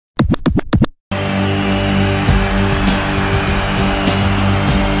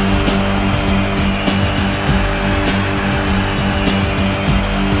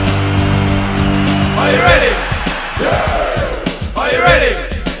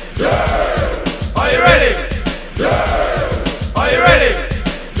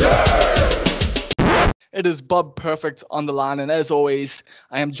Bob Perfect on the line, and as always,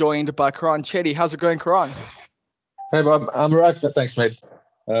 I am joined by Karan Chetty. How's it going, Karan? Hey Bob, I'm alright. Thanks, mate.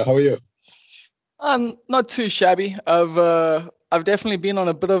 How are you? I'm not too shabby. I've definitely been on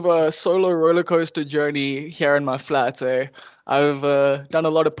a bit of a solo roller coaster journey here in my flat. I've done a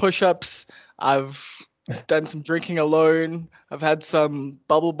lot of push-ups. I've done some drinking alone. I've had some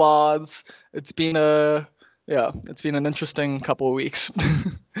bubble baths. It's been an interesting couple of weeks.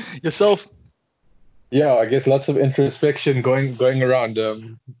 Yourself? Yeah, I guess lots of introspection going around.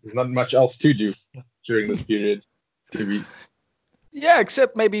 There's not much else to do during this period, to be. Yeah,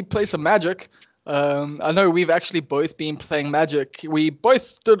 except maybe play some Magic. I know we've actually both been playing Magic. We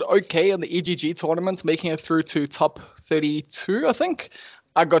both did okay in the EGG tournament, making it through to top 32, I think.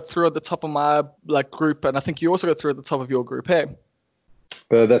 I got through at the top of my group, and I think you also got through at the top of your group, hey?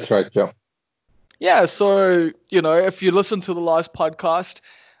 That's right, yeah. Yeah, so, if you listen to the last podcast,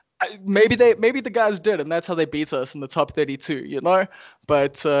 maybe the guys did, and that's how they beat us in the top 32,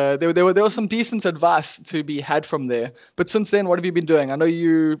 But there was some decent advice to be had from there. But since then, what have you been doing? I know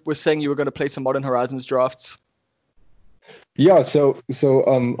you were saying you were going to play some Modern Horizons drafts. Yeah, so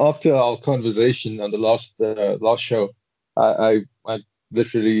after our conversation on the last show, I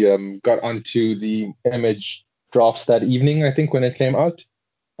literally got onto the image drafts that evening, I think, when it came out,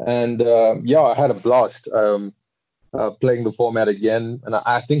 and I had a blast. Playing the format again, and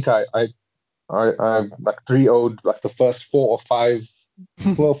I think I like 3-0'd like the first four or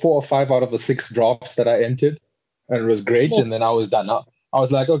five out of the 6 drafts that I entered, and it was great. And then I was done. I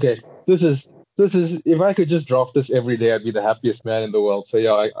was like, okay, this is if I could just draft this every day, I'd be the happiest man in the world. So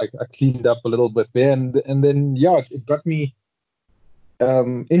yeah, I cleaned up a little bit there, and then it got me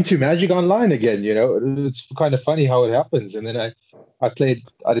into Magic Online again. It's kind of funny how it happens. And then I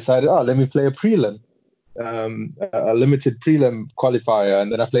decided, let me play a prelim. A limited prelim qualifier,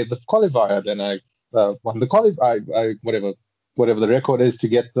 and then I played the qualifier. Then I won the qualifier, whatever the record is to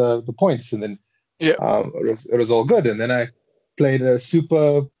get the points, and then it was all good. And then I played a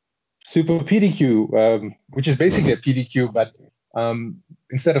super PTQ, which is basically a PTQ, but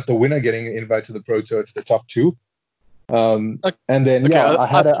instead of the winner getting an invite to the Pro Tour, it's the top 2. And then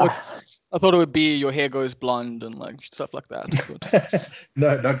I thought it would be your hair goes blonde and stuff like that.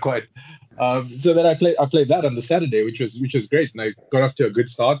 No, not quite. So then I played that on the Saturday, which was great, and I got off to a good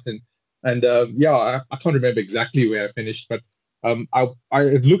start. And I can't remember exactly where I finished, but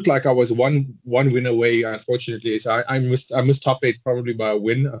it looked like I was one win away, unfortunately. So I missed top 8 probably by a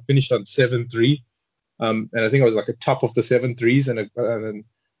win. I finished on 7-3, and I think I was like a top of the 7-3s, and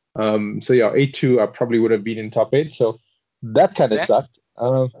 8-2 I probably would have been in top 8. So that kind of sucked.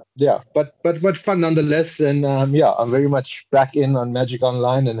 But fun nonetheless. And I'm very much back in on Magic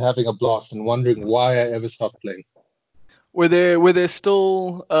Online and having a blast and wondering why I ever stopped playing. Were there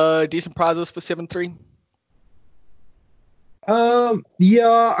still decent prizes for 7-3? I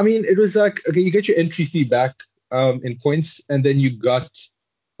mean, it was like, okay, you get your entry fee back in points, and then you got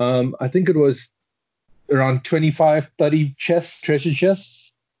I think it was around 25-30 treasure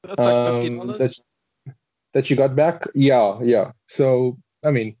chests. That's like $50 that you got back. Yeah. So I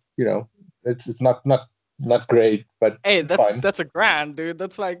mean, it's not great, but hey, that's fine. That's $1,000, dude.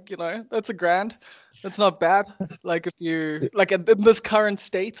 That's that's $1,000. That's not bad. If you in this current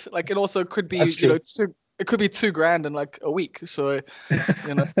state, it also could be it could be $2,000 in a week. So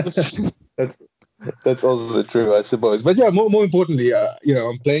that's also true, I suppose. But yeah, more importantly,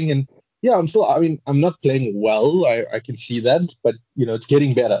 I'm playing, and I'm not playing well. I can see that, but it's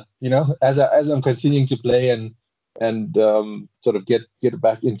getting better. As I'm continuing to play and sort of get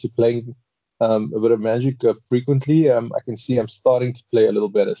back into playing a bit of Magic frequently, I can see I'm starting to play a little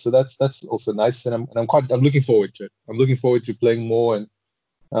better. So that's also nice, and I'm looking forward to it. I'm looking forward to playing more and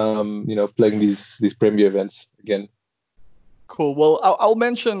playing these Premier events again. Cool. Well, I'll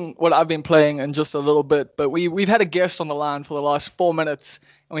mention what I've been playing in just a little bit, but we've had a guest on the line for the last 4 minutes,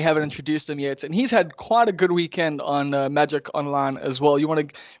 and we haven't introduced him yet. And he's had quite a good weekend on Magic Online as well. You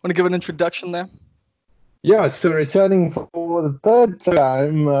want to give an introduction there? Yeah. So returning for the 3rd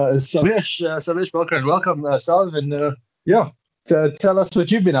time, Sarvesh Balkaran. Welcome, Salv, and so tell us what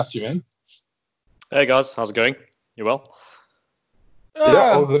you've been up to, man. Hey guys, how's it going? You well?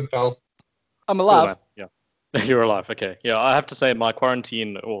 All good, pal. I'm alive. Cool, yeah. You're alive, okay. Yeah, I have to say my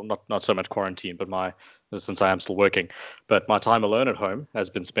quarantine, or not so much quarantine, but since I am still working, but my time alone at home has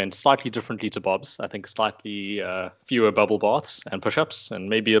been spent slightly differently to Bob's. I think slightly fewer bubble baths and push-ups, and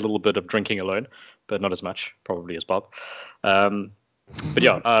maybe a little bit of drinking alone, but not as much, probably, as Bob. But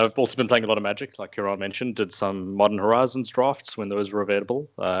yeah, I've also been playing a lot of Magic, like Kiran mentioned, did some Modern Horizons drafts when those were available.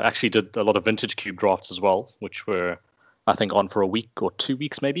 Actually did a lot of Vintage Cube drafts as well, which were, I think, on for a week or 2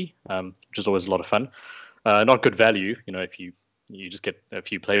 weeks maybe, which is always a lot of fun. Not good value, if you just get a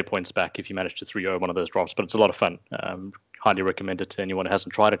few player points back if you manage to 3-0 one of those drafts, but it's a lot of fun. Highly recommend it to anyone who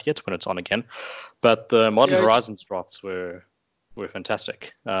hasn't tried it yet when it's on again. But the Modern Horizons drafts were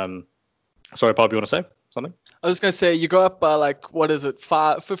fantastic. Sorry, Bob, you want to say something? I was gonna say you go up by like, what is it,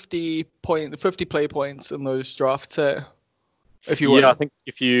 50 play points in those drafts. If you win. I think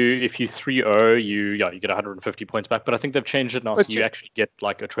if you 3-0, you get 150 points back. But I think they've changed it now, so you actually get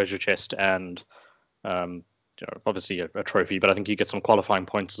like a treasure chest and obviously a trophy. But I think you get some qualifying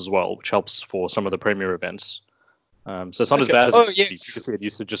points as well, which helps for some of the premier events. So it's not as bad as it used to be. You could say it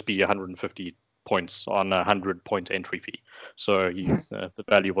used to just be 150 points on a 100-point entry fee. So the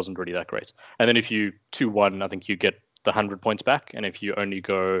value wasn't really that great. And then if you 2-1, I think you get the 100 points back. And if you only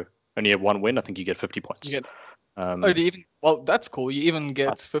have one win, I think you get 50 points. Do you even? Well, that's cool. You even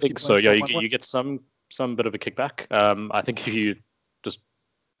get 50 points. So yeah, you get some bit of a kickback. I think if you just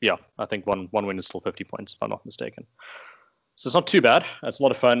I think one win is still 50 points if I'm not mistaken. So it's not too bad. It's a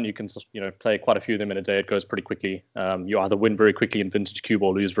lot of fun. You can play quite a few of them in a day. It goes pretty quickly. You either win very quickly in Vintage Cube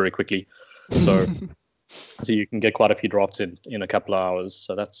or lose very quickly. So you can get quite a few drafts in a couple of hours.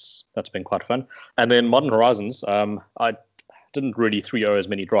 So that's been quite fun. And then Modern Horizons, I didn't really 3-0 as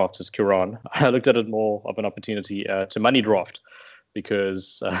many drafts as Kiran. I looked at it more of an opportunity to money draft,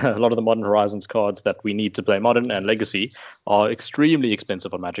 because a lot of the Modern Horizons cards that we need to play Modern and Legacy are extremely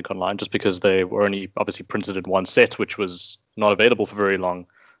expensive on Magic Online, just because they were only obviously printed in one set, which was not available for very long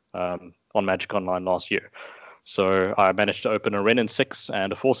on Magic Online last year. So I managed to open a Renin 6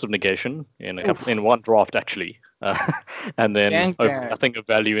 and a Force of Negation in one draft, actually. And then nothing of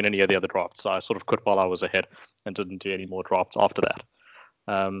value in any of the other drafts. So I sort of quit while I was ahead and didn't do any more drafts after that.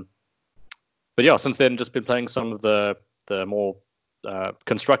 But yeah, since then, just been playing some of the more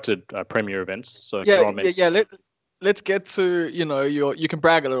constructed premier events. So let's get to you can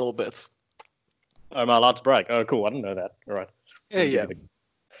brag a little bit. Am I allowed to brag? Oh, cool. I didn't know that. All right. Yeah.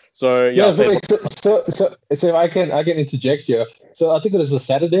 So so I can interject here. So I think it was a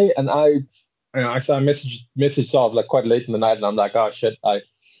Saturday, and I saw a message sort of like quite late in the night, and I'm like, oh shit, I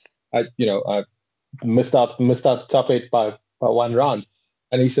missed out top 8 by one round.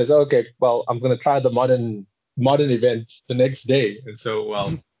 And he says, okay, well, I'm gonna try the modern event the next day. And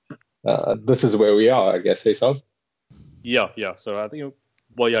so this is where we are, I guess. Hey, Sav? Yeah. So I think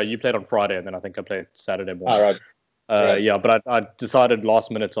you played on Friday, and then I think I played Saturday morning. All right. Yeah, but I decided last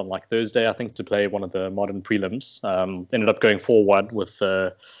minute on like Thursday, I think, to play one of the Modern prelims. Ended up going 4-1 with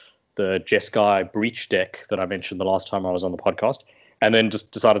the Jeskai Breach deck that I mentioned the last time I was on the podcast, and then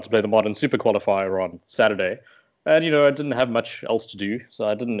just decided to play the Modern Super Qualifier on Saturday. And I didn't have much else to do, so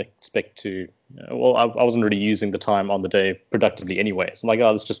I didn't expect to. I wasn't really using the time on the day productively anyway. So I'm like,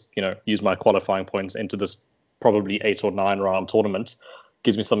 let's just use my qualifying points into this probably 8 or 9 round tournament.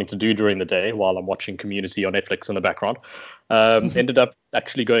 Gives me something to do during the day while I'm watching Community on Netflix in the background. Ended up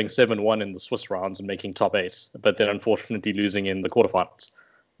actually going 7-1 in the Swiss rounds and making top 8, but then unfortunately losing in the quarterfinals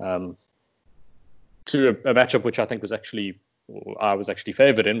to a matchup which I think I was actually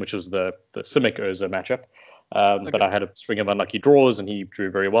favored in, which was the Simic Urza matchup. But I had a string of unlucky draws, and he drew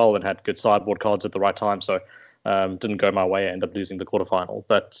very well and had good sideboard cards at the right time, so didn't go my way. I ended up losing the quarterfinal,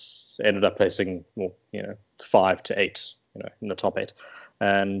 but ended up placing 5 to 8 in the top 8.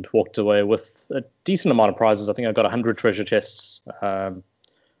 And walked away with a decent amount of prizes. I think I got 100 treasure chests, I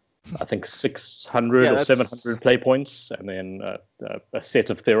think 600 or 700 play points, and then a set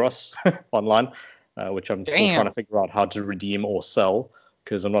of Theros online, which I'm still trying to figure out how to redeem or sell,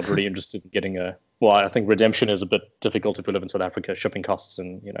 because I'm not really interested in getting I think redemption is a bit difficult if we live in South Africa, shipping costs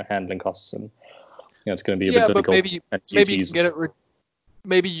and handling costs, and it's going to be a bit difficult. But maybe you can get it.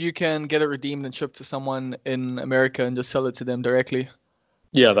 Maybe you can get it redeemed and shipped to someone in America and just sell it to them directly.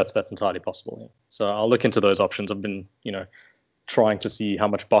 Yeah, that's entirely possible. Yeah. So I'll look into those options. I've been, trying to see how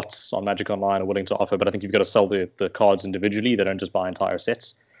much bots on Magic Online are willing to offer, but I think you've got to sell the cards individually. They don't just buy entire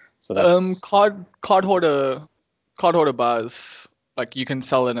sets. So that's card hoarder bars, like you can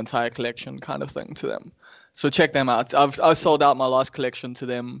sell an entire collection kind of thing to them. So check them out. I sold out my last collection to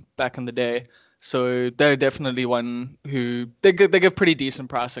them back in the day. So they're definitely one who they give pretty decent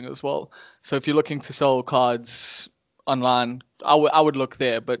pricing as well. So if you're looking to sell cards online, I would look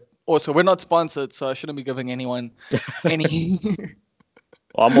there. But also, we're not sponsored, so I shouldn't be giving anyone any.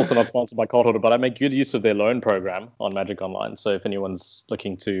 Well, I'm also not sponsored by Card Hoarder, but I make good use of their loan program on Magic Online. So if anyone's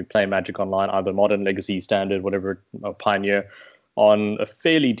looking to play Magic Online, either Modern, Legacy, Standard, whatever, or Pioneer, on a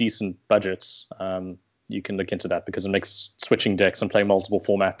fairly decent budget, you can look into that, because it makes switching decks and playing multiple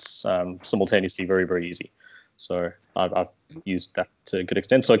formats simultaneously very, very easy. So I've used that to a good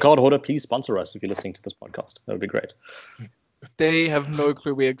extent. So Card Hoarder, please sponsor us if you're listening to this podcast. That would be great. They have no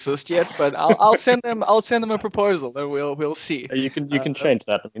clue we exist yet, but I'll send them a proposal and we'll see. You can change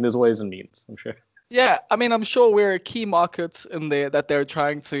that. I mean, there's ways and means, I'm sure. Yeah, I mean, I'm sure we're a key market in there that they're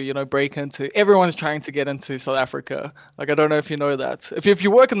trying to, break into. Everyone's trying to get into South Africa. Like, I don't know if you know that. If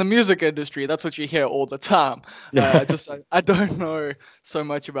you work in the music industry, that's what you hear all the time. I don't know so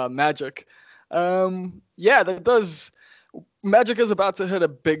much about Magic. Yeah, that does. Magic is about to hit a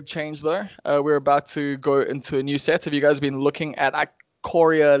big change though. We're about to go into a new set. Have you guys been looking at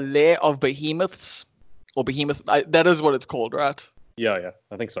Ikoria Lair of Behemoths? Or Behemoth? That is what it's called, right? Yeah,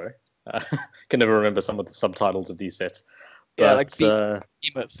 I think so. Can never remember some of the subtitles of these sets. But, yeah, like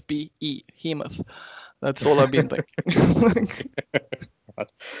Behemoth, Behemoth. That's all I've been thinking.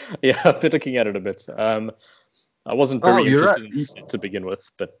 Right. Yeah, I've been looking at it a bit. I wasn't very interested in this set to begin with,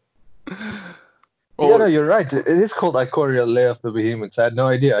 but. Yeah, no, you're right. It is called Ikoria Lair of the Behemoths. I had no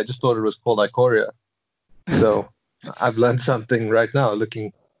idea. I just thought it was called Ikoria. So I've learned something right now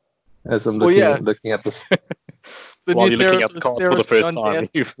looking at this. While you're looking at the cards for the first time,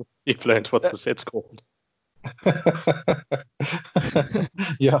 you've learned what the set's called.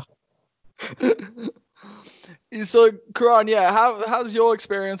 Yeah. So, Karan, yeah, how's your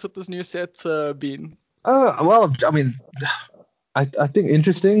experience with this new set been? Well, I mean, I think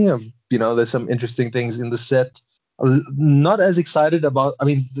interesting. There's some interesting things in the set. Not as excited about. I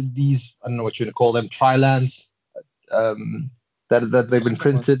mean, these, I don't know what you're gonna call them, tri-lands that they've been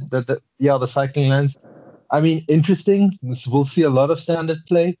printed. The cycling lands. I mean, interesting. We'll see a lot of standard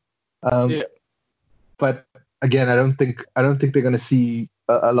play. But again, I don't think they're gonna see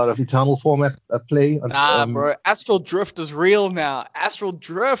a lot of eternal format play. Bro, Astral Drift is real now. Astral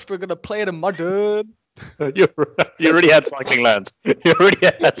Drift, we're gonna play it in modern. You already had cycling lands. You already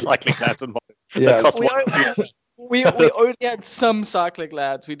had cycling lands in modern. Yeah, we only had some cycling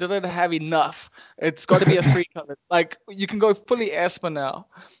lands. We didn't have enough. It's got to be a 3-color. Like, you can go fully Esper now.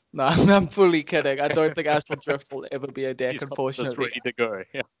 No, I'm fully kidding. I don't think Astral Drift will ever be a deck, unfortunately. Ready to go.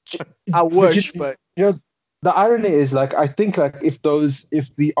 Yeah. I wish, but the irony is, like, I think, like, if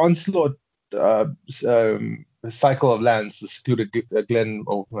the Onslaught cycle of lands, the secluded glen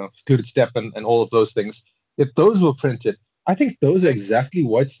or secluded steppe and all of those things, if those were printed, I think those are exactly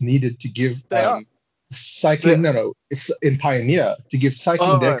what's needed to give cycling. It's in Pioneer, to give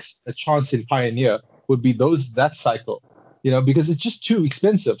cycling decks a chance in Pioneer would be that cycle, because it's just too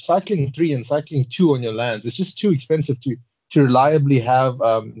expensive. Cycling 3 and cycling 2 on your lands, it's just too expensive to reliably have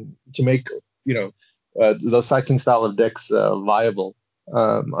to make those cycling style of decks viable,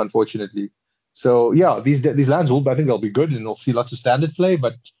 unfortunately. So yeah, these lands I think they'll be good and we'll see lots of standard play,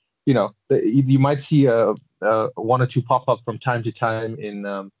 but you might see one or two pop up from time to time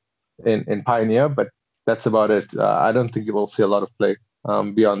in Pioneer, but that's about it. I don't think we'll see a lot of play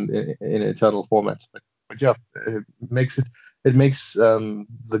beyond in eternal formats. But yeah, it makes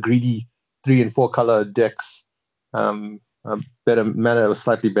the greedy 3 and 4 color decks slightly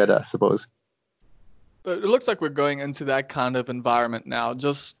better, I suppose. But it looks like we're going into that kind of environment now.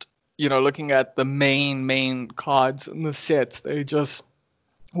 Just looking at the main cards in the sets, they just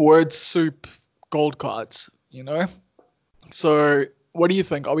word soup gold cards. So what do you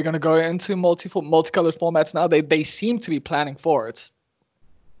think? Are we going to go into multicolored formats now? They seem to be planning for it.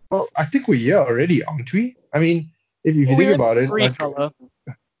 Well, I think we are already, aren't we? I mean, if you think about it, 3-color.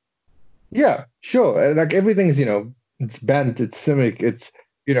 Yeah, sure. And like everything's, it's bent, it's simic, it's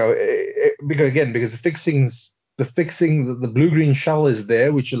because the blue-green shell is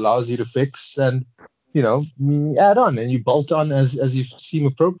there, which allows you to fix and add on and you bolt on as you seem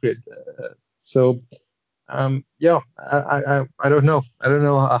appropriate. I don't know. I don't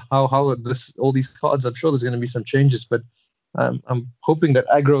know how all these cards. I'm sure there's going to be some changes, but I'm hoping that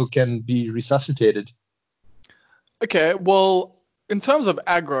aggro can be resuscitated. Okay, well, in terms of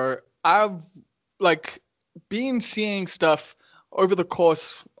aggro, I've been seeing stuff over the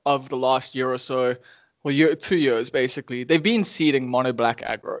course of the last year or so, or 2 years basically. They've been seeding mono black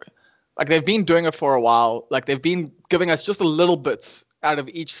aggro. Like, they've been doing it for a while. Like, they've been giving us just a little bit out of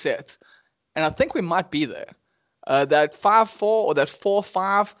each set. And I think we might be there. That 5-4 or that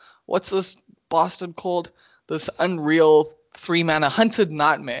 4-5, what's this bastard called? This unreal 3-mana Hunted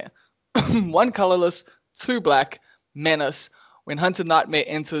Nightmare. 1 colorless, 2 black, menace. When Hunted Nightmare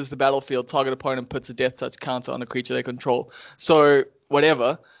enters the battlefield, target opponent puts a death touch counter on a creature they control. So,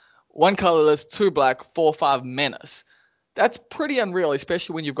 whatever. 1 colorless, 2 black, 4-5 menace. That's pretty unreal,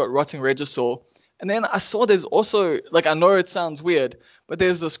 especially when you've got Rotting Regisaur. And then I saw there's also, I know it sounds weird, but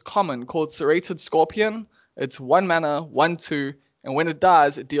there's this common called Serrated Scorpion. It's 1 mana, 1/2, and when it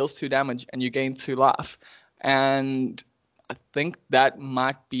dies, it deals 2 damage and you gain 2 life. And I think that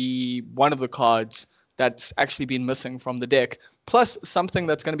might be one of the cards that's actually been missing from the deck, plus something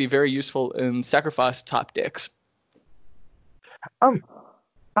that's going to be very useful in sacrifice type decks. I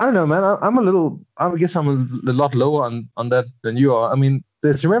don't know, man. I guess I'm a lot lower on that than you are. I mean,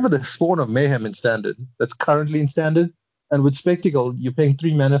 remember the Spawn of Mayhem in Standard that's currently in Standard? And with Spectacle, you're paying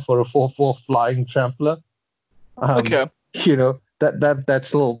 3 mana for a 4/4 flying trampler. Okay. You know, that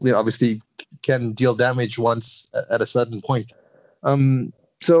still, obviously can deal damage once at a certain point.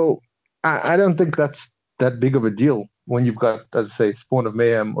 So I don't think that's that big of a deal when you've got, as I say, Spawn of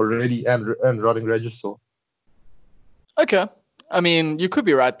Mayhem already and Rotting Regisaur. Okay. I mean, you could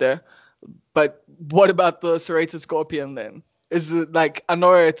be right there. But what about the Serrated Scorpion then? Is it like, I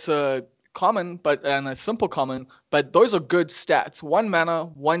know it's a common, and a simple common, but those are good stats. 1 mana,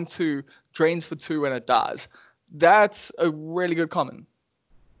 1/2, drains for 2 when it dies. That's a really good common.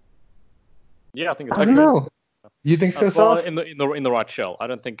 Yeah, I think it's I don't know. You think so, well, Sarv? in the right shell. I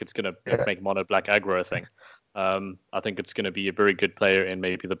don't think it's going to make mono black aggro a thing. I think it's going to be a very good player in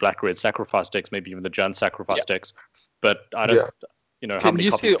maybe the black red sacrifice decks, maybe even the Jund sacrifice decks. But I don't, how Can many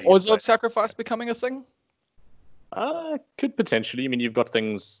you see copies Orzhov sacrifice becoming a thing? Could potentially. I mean, you've got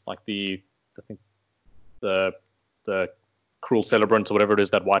things like the Cruel Celebrant or whatever it is,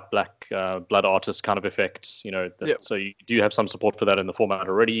 that white-black blood artist kind of effect. So you do have some support for that in the format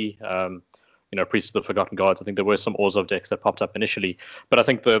already. Priest of the Forgotten Gods. I think there were some Orzhov decks that popped up initially, but I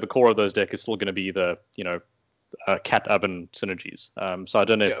think the core of those decks is still going to be the cat oven synergies. So I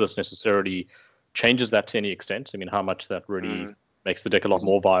don't know if this necessarily changes that to any extent. I mean, how much that really makes the deck a lot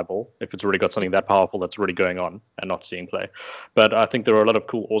more viable if it's already got something that powerful that's already going on and not seeing play. But I think there are a lot of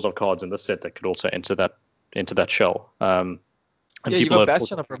cool Orzhov cards in this set that could also enter that shell. And you got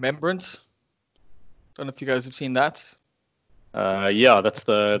Bastion of Remembrance. Don't know if you guys have seen that. That's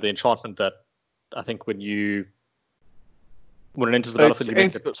the enchantment that I think when it enters the battlefield, you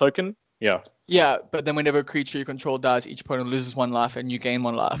make a token. Yeah, but then whenever a creature you control dies, each opponent loses 1 life and you gain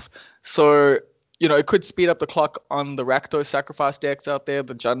 1 life. So, it could speed up the clock on the Rakdos sacrifice decks out there,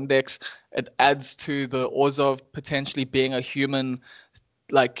 the Jund decks. It adds to the Orzhov potentially being a human,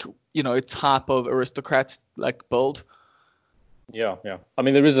 type of aristocrats build. Yeah. I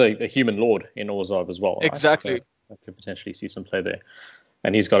mean, there is a human lord in Orzhov as well. Exactly. Right? So I could potentially see some play there.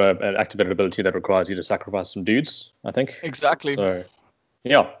 And he's got an activated ability that requires you to sacrifice some dudes, I think. Exactly. So,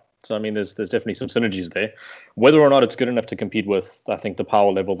 yeah. So, I mean, there's definitely some synergies there. Whether or not it's good enough to compete with, I think, the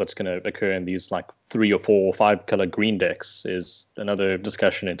power level that's going to occur in these 3 or 4 or 5 color green decks is another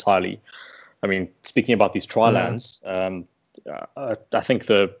discussion entirely. I mean, speaking about these tri-lands, I think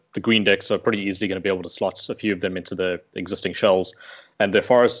the green decks are pretty easily going to be able to slot a few of them into the existing shells. And they're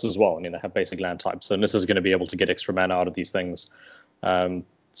forests as well. I mean, they have basic land types. So Nissa is going to be able to get extra mana out of these things.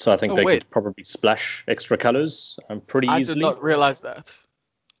 So I think they could probably splash extra colors pretty easily. I did not realize that.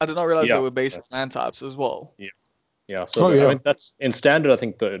 I did not realize they were basic land types as well. Yeah. So I mean, that's in Standard. I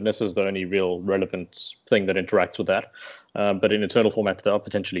think this is the only real relevant thing that interacts with that. But in Eternal format, they are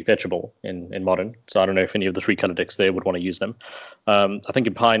potentially fetchable in Modern. So I don't know if any of the 3 color decks there would want to use them. I think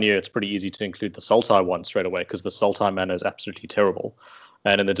in Pioneer, it's pretty easy to include the Sultai one straight away because the Sultai mana is absolutely terrible.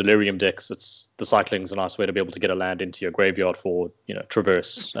 And in the Delirium decks, the cycling is a nice way to be able to get a land into your graveyard for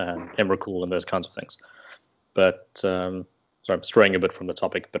Traverse and Emrakul and those kinds of things. But sorry, I'm straying a bit from the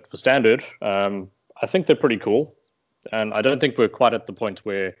topic. But for Standard, I think they're pretty cool. And I don't think we're quite at the point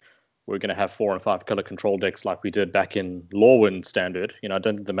where we're going to have 4 and 5 color control decks like we did back in Lorwyn Standard. I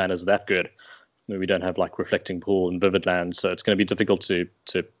don't think the mana is that good. We don't have Reflecting Pool and Vivid Land, so it's going to be difficult to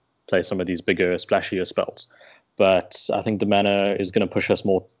play some of these bigger, splashier spells. But I think the mana is going to push us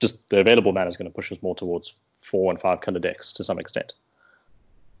more, just the available mana is going to push us more towards 4 and 5 color decks to some extent.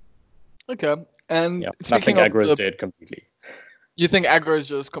 Okay. And speaking of aggro is dead completely. You think aggro is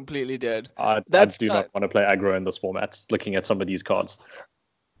just completely dead? I do not want to play aggro in this format, looking at some of these cards.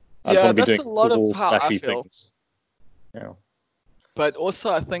 I just want to be doing a lot cool, of how I splashy feel. things. Yeah. But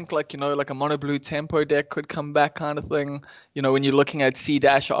also, I think a mono blue tempo deck could come back, kind of thing. When you're looking at Sea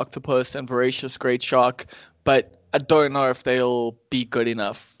Dash Octopus and Voracious Great Shark, but I don't know if they'll be good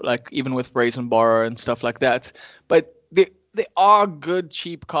enough. Even with Brazen Borrower and stuff like that. But they are good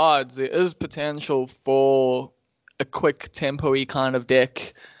cheap cards. There is potential for a quick tempo-y kind of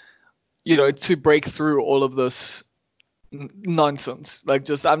deck, to break through all of this nonsense. I'm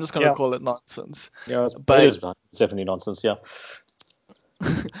just going to call it nonsense. Yeah, but it is definitely nonsense. Yeah.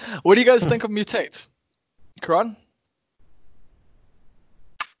 What do you guys think of Mutate, Karan?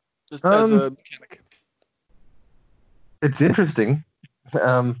 Just as a mechanic. It's interesting.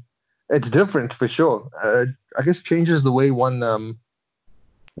 It's different for sure. I guess changes the way one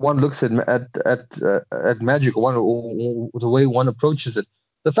looks at Magic, or the way one approaches it.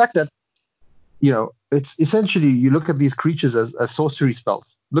 The fact that it's essentially, you look at these creatures as sorcery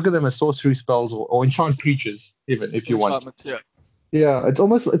spells. Look at them as sorcery spells or enchant creatures, even if you want. Enchantments, yeah. Yeah, it's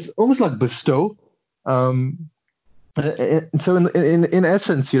almost like bestow. So in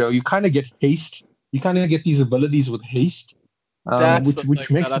essence, you kind of get haste. You kind of get these abilities with haste, That's the which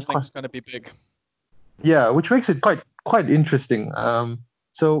thing makes that I it think is going to be big. which makes it quite interesting.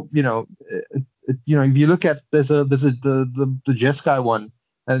 So if you look at there's the Jeskai one,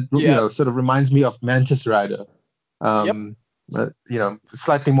 and Yeah. sort of reminds me of Mantis Rider.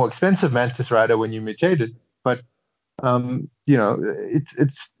 Slightly more expensive Mantis Rider when you mutate it, but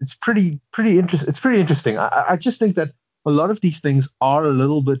it's pretty interesting. It's pretty interesting. I just think that a lot of these things are a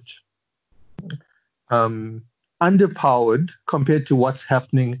little bit underpowered compared to what's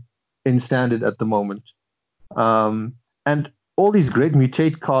happening in standard at the moment. And all these great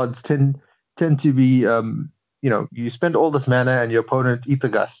mutate cards tend to be, you spend all this mana and your opponent Ether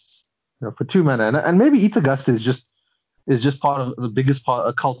Gusts, for 2 mana, and maybe Ether Gust is just part of the biggest part,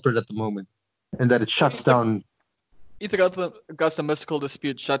 a culprit at the moment, in that it shuts down. Ether Gust and Mystical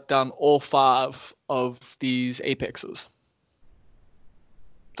Dispute shut down all 5 of these apexes.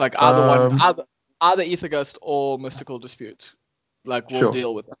 Like either Ether Gust or Mystical Dispute. Like we'll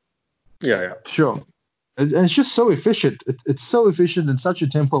deal with them. Yeah. Sure. And it's just so efficient. It's so efficient and such a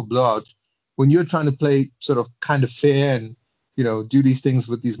tempo blowout when you're trying to play sort of kind of fair and do these things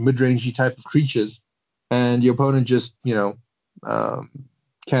with these mid-rangey type of creatures, and your opponent just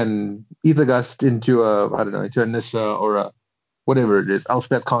can Ether Gust into a Nissa or a whatever it is,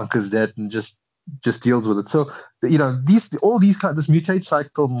 Elspeth Conquers Dead, and just deals with it. So this mutate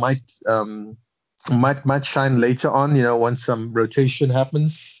cycle might shine later on, once some rotation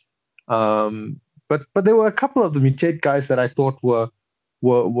happens. But there were a couple of the mutate guys that I thought were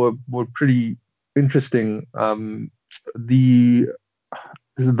pretty interesting. The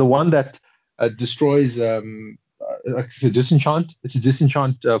one that destroys it's a disenchant. It's a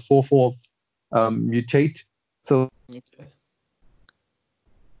disenchant 4/4 mutate. So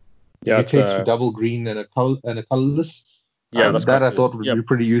mutates for double green and a colorless. Yeah, that I thought would be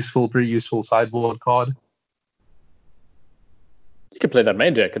pretty useful sideboard card. You can play that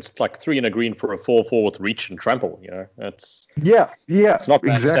main deck. It's like 3 and a green for a 4/4 with reach and trample. It's It's not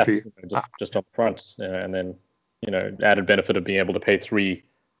bad exactly. Stats, just up front, and then added benefit of being able to pay 3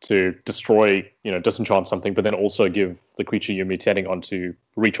 to destroy, disenchant something, but then also give the creature you're mutating onto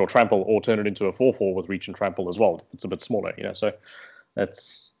reach or trample, or turn it into a 4/4 with reach and trample as well. It's a bit smaller, So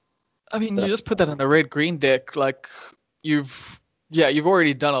that's. I mean, you just put that in a red-green deck, like you've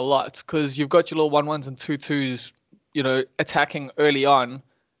already done a lot, because you've got your little 1/1s and 2/2s, attacking early on,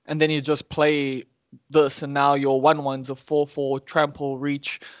 and then you just play this, and now your 1/1s are 4/4 trample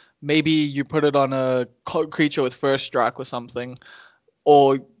reach. Maybe you put it on a creature with first strike or something.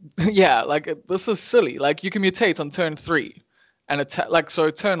 Or this is silly. Like, you can mutate on turn 3 and attack. Like, so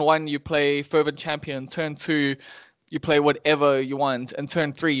turn 1 you play Fervent Champion, turn 2 you play whatever you want, and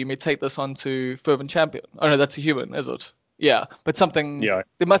turn 3 you mutate this onto Fervent Champion. Oh no, that's a human, is it? Yeah, but something. Yeah.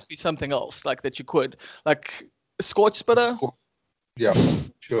 There must be something else like that you could, like Scorch Spitter. Yeah,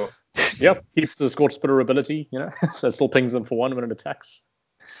 sure. Yep, keeps the Scorch Spitter ability, so it still pings them for 1 when it attacks.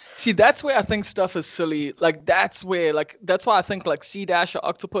 See, that's where I think stuff is silly. Like, that's why I think, like, Sea-Dash or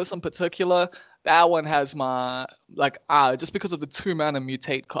Octopus in particular, that one has my, just because of the 2 mana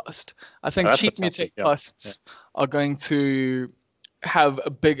mutate cost. I think cheap mutate costs are going to have a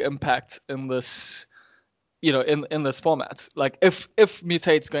big impact in this, in this format. Like, if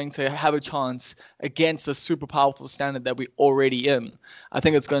mutate's going to have a chance against the super powerful standard that we're already in, I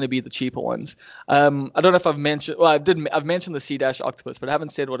think it's going to be the cheaper ones. I don't know if I've mentioned, I've mentioned the Sea-Dash Octopus, but I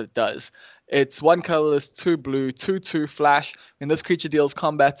haven't said what it does. It's 1 colorless, 2 blue, 2/2 flash. When this creature deals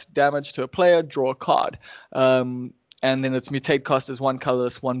combat damage to a player, draw a card. And then its mutate cost is 1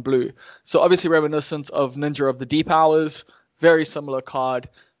 colorless, 1 blue. So obviously reminiscent of Ninja of the Deep Hours, very similar card.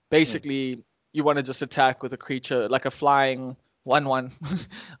 Basically, you want to just attack with a creature, like a flying 1/1.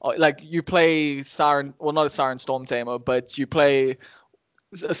 Like, you play Siren, well, not a Siren Storm Tamer, but you play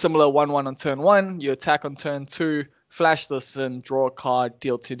a similar 1/1 on turn 1, you attack on turn 2, flash this and draw a card,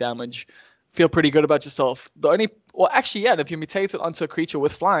 deal 2 damage. Feel pretty good about yourself. If you mutate it onto a creature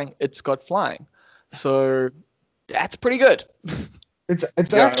with flying, it's got flying. So that's pretty good. It's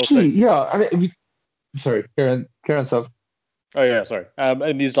actually, I mean, sorry, Karen Sov. Oh yeah, sorry.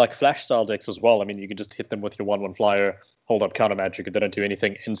 And these flash style decks as well. I mean, you can just hit them with your 1/1 flyer, hold up counter magic. If they don't do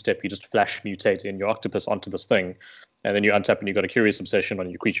anything in step, you just flash mutate in your Octopus onto this thing, and then you untap and you got a Curious Obsession on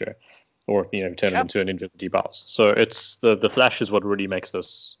your creature, or turn it into an Ninja Deep Hours. So it's the flash is what really makes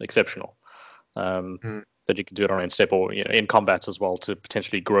this exceptional. that you can do it on end step or in combat as well to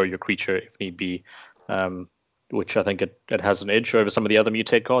potentially grow your creature if need be. Which I think it has an edge over some of the other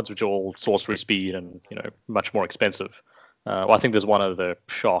mutate cards, which are all sorcery speed and much more expensive. Well, I think there's one other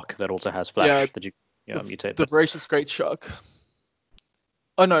shark that also has flash that you mutate. The voracious great shark.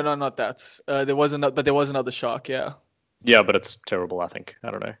 Oh no, not that. There was another shark. Yeah. Yeah, but it's terrible. I think.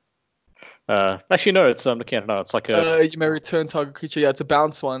 I don't know. Actually, no. It's looking at it now. It's like a. You may return target creature. Yeah, it's a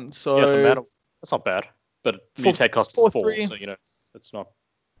bounce one. So. Yeah, it's a mana. That's not bad, but mutate cost is 4, 3. so it's not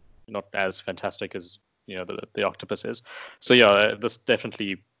as fantastic as the octopus is. So yeah, this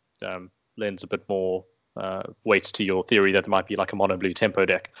definitely lends a bit more weight to your theory that there might be like a mono blue tempo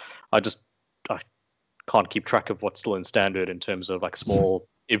deck. I can't keep track of what's still in standard in terms of like small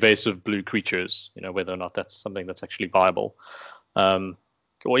evasive blue creatures. Whether or not that's something that's actually viable.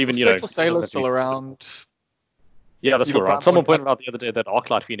 Or even Spectral Sailor's still around. Yeah, that's still around. Someone pointed out the other day that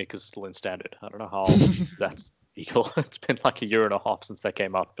Arclight Phoenix is still in standard. I don't know how that's legal. It's been like a year and a half since that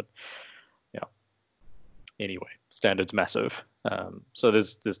came out, but yeah. Anyway, standard's massive. So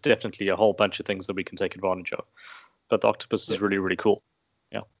there's definitely a whole bunch of things that we can take advantage of. But the octopus is really, really cool.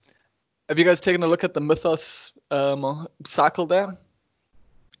 Yeah. Have you guys taken a look at the Mythos cycle there?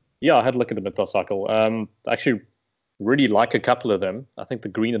 Yeah, I had a look at the Mythos cycle. I actually really like a couple of them. I think the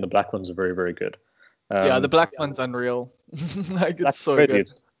green and the black ones are very, very good. Yeah, the black one's unreal. It's so crazy. good.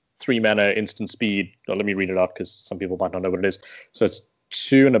 It's 3 mana instant speed. Let me read it out because some people might not know what it is. So it's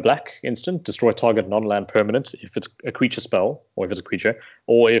 2 and a black instant, destroy target non-land permanent if it's a creature spell, or if it's a creature,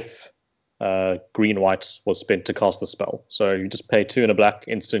 or if green-white was spent to cast the spell. So you just pay 2 and a black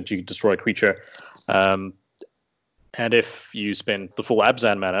instant, you can destroy a creature. And if you spend the full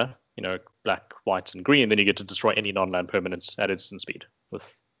Abzan mana, black, white, and green, then you get to destroy any non-land permanent at instant speed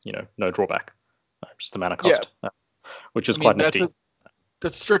with, no drawback. Just the mana cost, which is quite nifty.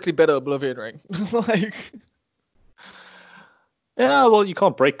 That's strictly better Oblivion Ring. Yeah, well, you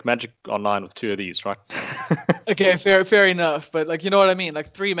can't break Magic Online with 2 of these, right? Okay, fair enough. But you know what I mean?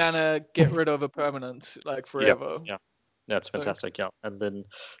 3 mana, get rid of a permanent, forever. Yeah, that's fantastic. Yeah, and then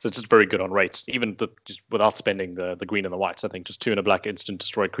so it's just very good on rates, even just without spending the green and the whites. I think just 2 and a black instant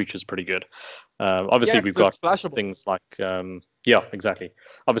destroy creature is pretty good. Obviously, we've got things like exactly.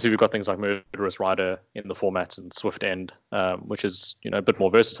 Obviously, we've got things like Murderous Rider in the format and Swift End, which is a bit more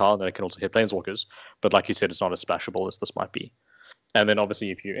versatile. And then it can also hit Planeswalkers, but like you said, it's not as splashable as this might be. And then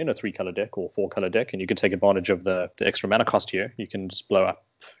obviously, if you're in a 3-color deck or 4-color deck, and you can take advantage of the extra mana cost here, you can just blow up,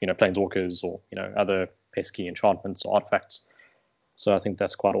 Planeswalkers or other pesky enchantments or artifacts. So I think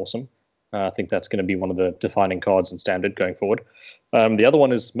that's quite awesome. I think that's going to be one of the defining cards in Standard going forward. The other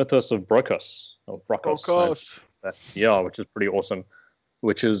one is Mythos of Brokos. Brokos. Which is pretty awesome.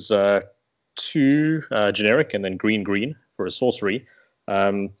 Which is 2 generic and then green for a sorcery,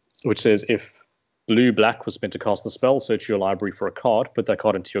 which says if blue-black was spent to cast the spell, search your library for a card, put that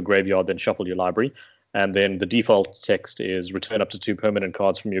card into your graveyard, then shuffle your library. And then the default text is return up to 2 permanent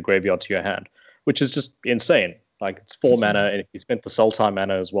cards from your graveyard to your hand, which is just insane. It's 4 mana, and if you spent the Sultai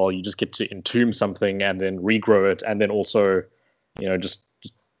mana as well, you just get to entomb something and then regrow it, and then also, just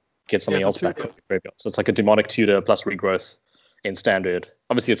get something else back from the graveyard. So it's like a demonic tutor plus regrowth in Standard.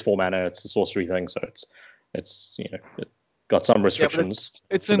 Obviously, it's 4 mana, it's a sorcery thing, so it's it got some restrictions.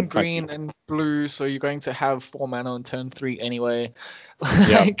 It's in green and blue, so you're going to have 4 mana on turn 3 anyway.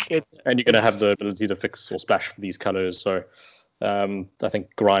 And you're going to have the ability to fix or splash for these colors. So I think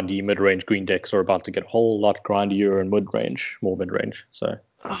grindy mid-range green decks are about to get a whole lot grindier and more mid-range. So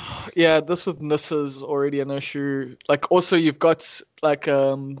yeah, this with Nissa is already an issue. Also you've got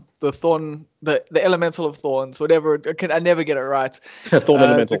the thorn, the elemental of thorns, whatever. I never get it right. Thorn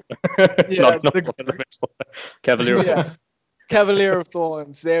elemental. Not elemental. Cavalier. Cavalier of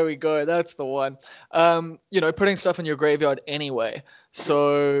Thorns, there we go. That's the one. Putting stuff in your graveyard anyway.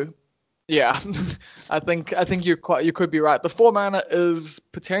 So, yeah, I think you could be right. The 4 mana is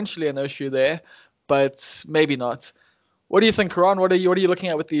potentially an issue there, but maybe not. What do you think, Karan? What are you looking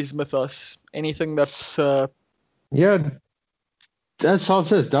at with these Mythos? Anything that? Yeah, as Saul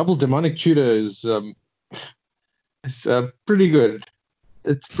says, double demonic tutor is pretty good.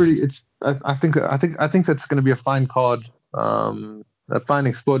 I think that's going to be a fine card. A fine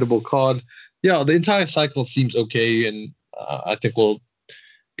exploitable card. Yeah, the entire cycle seems okay, and I think we'll,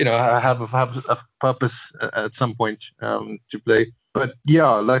 have a purpose at some point to play. But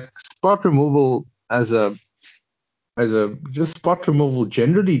yeah, spot removal as a just spot removal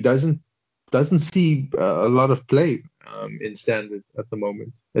generally doesn't see a lot of play in Standard at the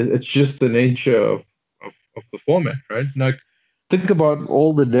moment. It's just the nature of the format, right? Think about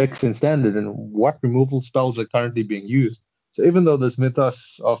all the decks in Standard and what removal spells are currently being used. So even though this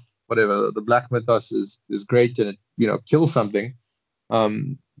Mythos of whatever, the Black Mythos is great and it kills something,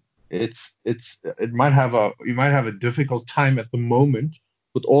 it might have a difficult time at the moment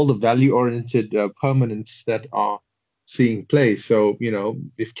with all the value-oriented permanents that are seeing play. So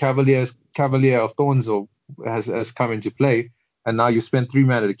if Cavalier of Thorns has come into play, and now you spend 3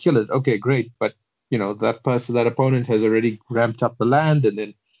 mana to kill it, okay, great, but that opponent has already ramped up the land, and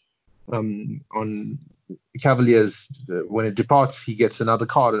then on Cavaliers, when it departs, he gets another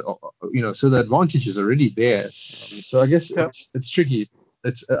card. So the advantage is already there. So I guess it's tricky.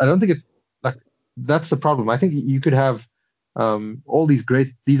 I don't think that's the problem. I think you could have all these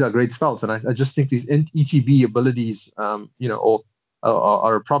are great spells, and I just think these ETB abilities, are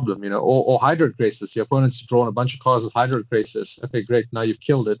a problem. Or Hydroid Crisis. Your opponent's drawn a bunch of cards with Hydroid Crisis. Okay, great. Now you've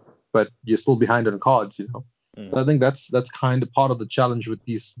killed it, but you're still behind on cards. So I think that's kind of part of the challenge with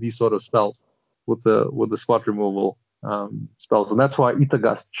these sort of spells, with the spot removal spells, and that's why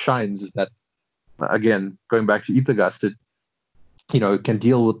Ethergust shines. Is that again going back to Ethergust, it can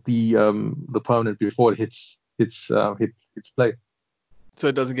deal with the opponent before it hits play. So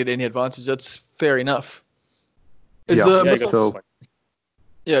it doesn't get any advantage. That's fair enough. Is the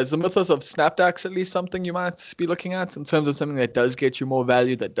Mythos of Snapdax at least something you might be looking at in terms of something that does get you more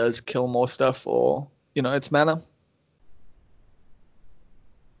value, that does kill more stuff, or its mana?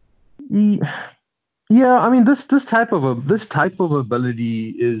 Yeah, I mean this type of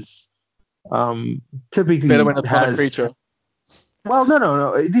ability is typically better when it's not a creature. Well,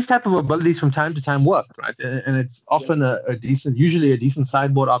 no. These type of abilities from time to time work, right? And it's often usually a decent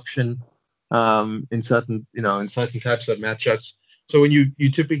sideboard option in certain types of matchups. So when you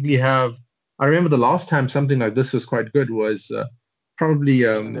typically have, I remember the last time something like this was quite good was probably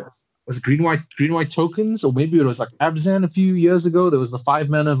was green white tokens, or maybe it was like Abzan a few years ago. There was the 5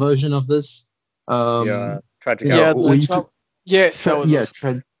 mana version of this. Tragic Arrogance.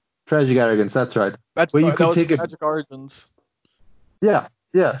 Tragic Arrogance. That's right. Tragic Origins. Yeah.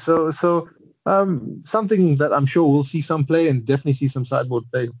 So something that I'm sure we'll see some play, and definitely see some sideboard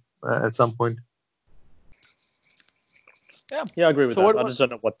play at some point. Yeah, I agree with that. I just don't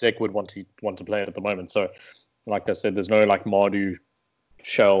know what deck would want to play it at the moment. So, like I said, there's no Mardu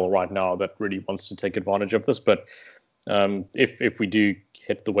shell right now that really wants to take advantage of this. But if we do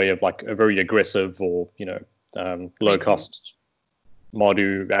hit the way of like a very aggressive or low cost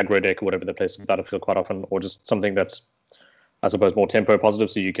Mardu aggro deck or whatever that plays to the battlefield quite often, or just something that's, I suppose, more tempo positive,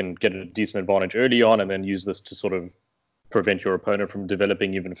 so you can get a decent advantage early on and then use this to sort of prevent your opponent from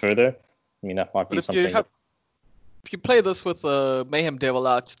developing even further. I mean, that might be something. If you play this with Mayhem Devil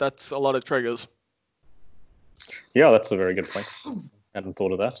out, that's a lot of triggers. Yeah, that's a very good point. I hadn't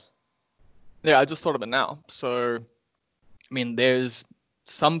thought of that. Yeah, I just thought of it now. So, I mean, there's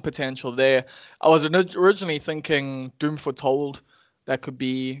some potential there. I was originally thinking Doom Foretold. That could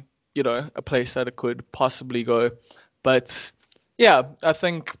be, a place that it could possibly go. But, yeah, I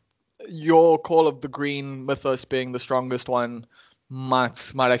think your call of the green Mythos being the strongest one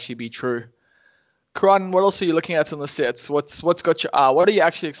might actually be true. Karan, what else are you looking at in the sets? What's got your eye? What are you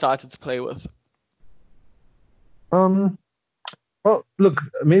actually excited to play with? Well, look,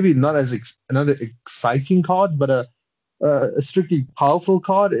 maybe not as another exciting card, but a strictly powerful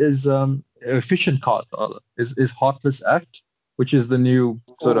card is efficient card. Is Heartless Act, which is the new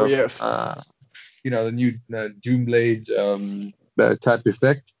sort of the new Doomblade type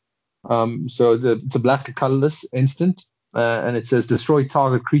effect. So it's a black colorless instant, and it says destroy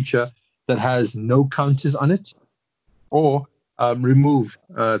target creature that has no counters on it, or remove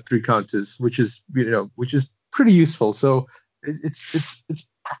 3 counters, which is pretty useful. So it's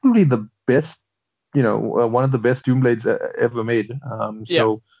probably the best, one of the best Doomblades ever made.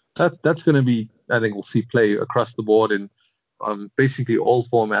 So that's going to be, I think we'll see play across the board in basically all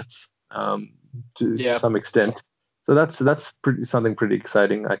formats to some extent. So that's something pretty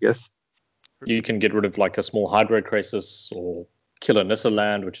exciting, I guess. You can get rid of like a small Hydroid Crisis or kill a Nissa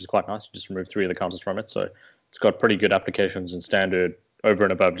land, which is quite nice. You just remove 3 of the counters from it. So it's got pretty good applications in standard over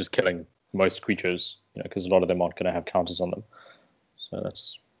and above just killing most creatures, because a lot of them aren't going to have counters on them. So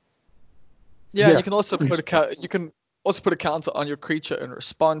that's... Yeah, you can also put a counter on your creature in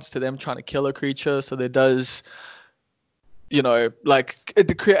response to them trying to kill a creature. So there does, it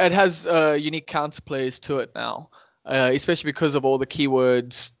has unique counterplays to it now, especially because of all the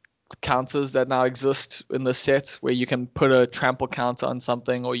keywords counters that now exist in the set, where you can put a trample counter on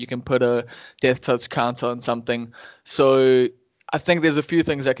something, or you can put a death touch counter on something. So I think there's a few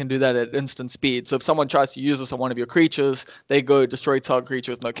things that can do that at instant speed. So if someone tries to use this on one of your creatures, they go destroy target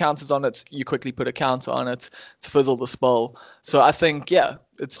creature with no counters on it, you quickly put a counter on it to fizzle the spell. So I think, it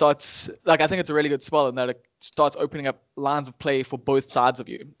starts, I think it's a really good spell in that starts opening up lines of play for both sides of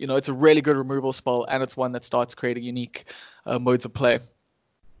you. You know, it's a really good removal spell, and it's one that starts creating unique modes of play.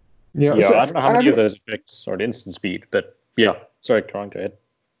 Yeah, so, I don't know how many of those effects are at instant speed, but yeah. Sorry, Karan, go ahead.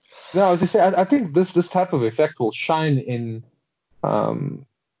 No, I was just saying, I think this type of effect will shine in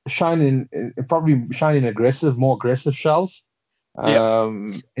aggressive, more aggressive shells.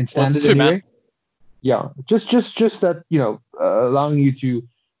 In standard anyway. Yeah, just that, you know, allowing you to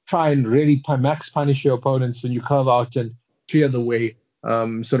try and really max punish your opponents when you curve out and clear the way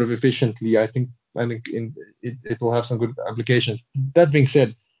sort of efficiently. I think it will have some good applications. That being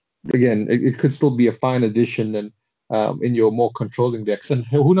said, again, it could still be a fine addition and in your more controlling decks. And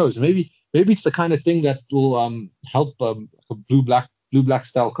who knows, maybe it's the kind of thing that will help blue black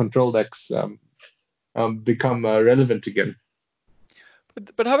style control decks become relevant again.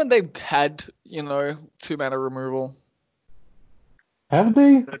 But haven't they had, you know, 2-mana removal? Have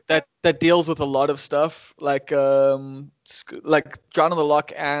they? That deals with a lot of stuff, like Drown on the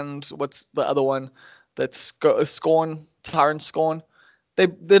Lock, and what's the other one? That's Scorn, Tyrant Scorn.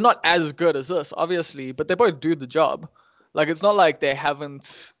 They're not as good as this, obviously, but they both do the job. Like, it's not like they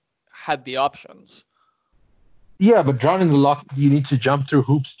haven't had the options. Yeah, but Drown in the Lock, you need to jump through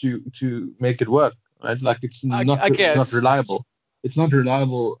hoops to make it work, right? Like, it's not reliable. It's not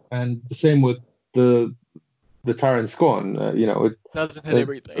reliable, and the same with the Tyrant Scorn. You know, it doesn't hit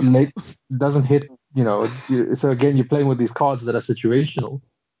everything. Doesn't hit. You know, so again, you're playing with these cards that are situational.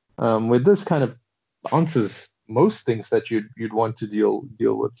 With this kind of answers most things that you'd want to deal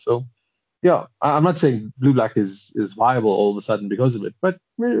with. So, yeah, I'm not saying blue black is viable all of a sudden because of it, but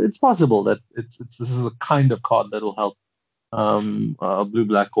it's possible that this is a kind of card that will help a blue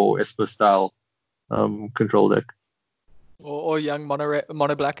black or Esper style control deck. Or young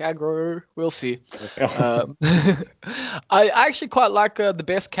mono black aggro. We'll see. I actually quite like the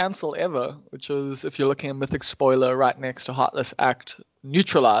best cancel ever, which is, if you're looking at Mythic Spoiler, right next to Heartless Act,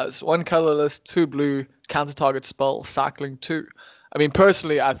 Neutralize. 1 colorless, 2 blue, counter target spell, cycling 2. I mean,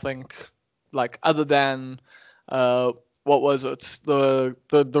 personally, I think, like, other than what was it? The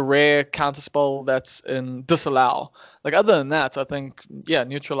rare counter spell that's in Disallow. Like, other than that, I think, yeah,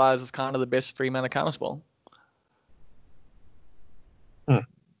 Neutralize is kind of the best 3-mana counter spell.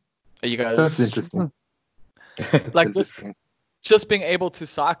 Are you guys? That's interesting. Like, just being able to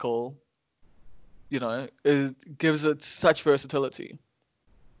cycle, you know, it gives it such versatility.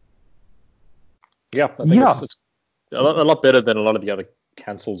 Yeah, I think it's a lot better than a lot of the other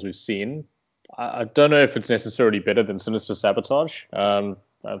cancels we've seen. I don't know if it's necessarily better than Sinister Sabotage. I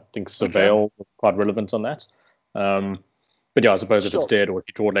think Surveil was quite relevant on that. But yeah, I suppose if it's dead or if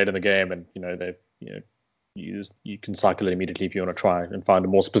you draw late in the game, and you can cycle it immediately if you want to try and find a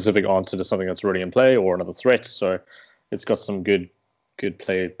more specific answer to something that's already in play or another threat. So it's got some good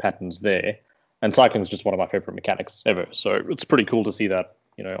play patterns there. And cycling is just one of my favorite mechanics ever. So it's pretty cool to see that,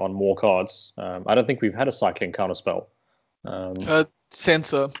 you know, on more cards. I don't think we've had a cycling counterspell.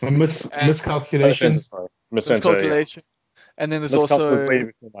 Sensor. Miscalculation. Miscalculation. Yeah. And then there's also... was way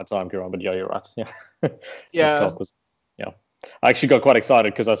before my time, Kiran, but yeah, you're right. Yeah. I actually got quite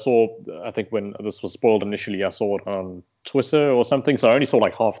excited because I think when this was spoiled initially, I saw it on Twitter or something. So I only saw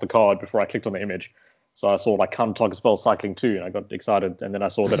like half the card before I clicked on the image. So I saw like counter target spell cycling 2, and I got excited. And then I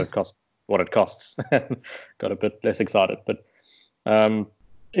saw that it cost what it costs. Got a bit less excited. But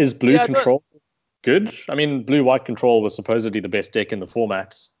is blue control good? I mean, blue-white control was supposedly the best deck in the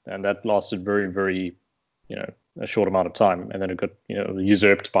format, and that lasted very, very, a short amount of time. And then it got,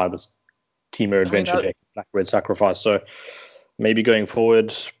 usurped by this Teamer Adventure deck, Black-Red Sacrifice. So maybe going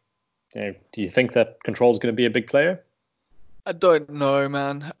forward, do you think that control is going to be a big player? I don't know,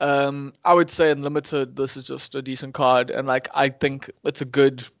 man. I would say in limited, this is just a decent card, and I think it's a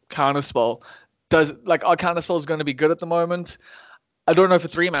good counterspell. Our counterspell is going to be good at the moment. I don't know if a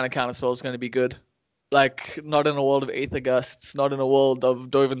 3-mana counterspell is going to be good. Not in a world of Aether Gusts, not in a world of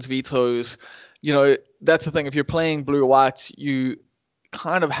Dovin's Vetoes. That's the thing. If you're playing blue-white, you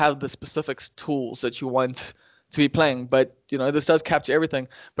kind of have the specific tools that you want to be playing. But, this does capture everything.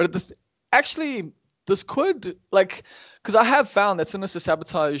 But this could, because I have found that Sinister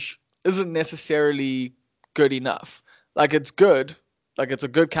Sabotage isn't necessarily good enough. It's good. It's a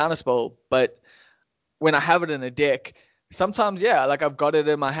good counterspell. But when I have it in a deck, sometimes, I've got it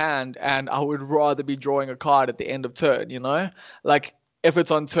in my hand and I would rather be drawing a card at the end of turn, if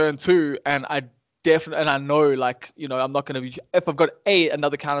it's on turn 2 and I know, I'm not going to be, if I've got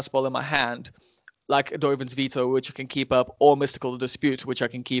another counterspell in my hand, like Dovin's Veto, which I can keep up, or Mystical Dispute, which I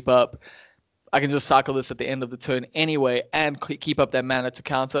can keep up, I can just cycle this at the end of the turn anyway and keep up that mana to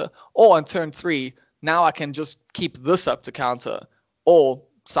counter. Or on turn 3, now I can just keep this up to counter or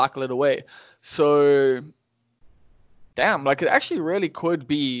cycle it away. So damn, like it actually really could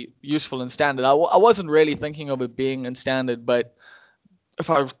be useful in standard. I wasn't really thinking of it being in standard, but if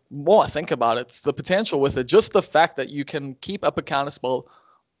I more think about it, it's the potential with it, just the fact that you can keep up a counterspell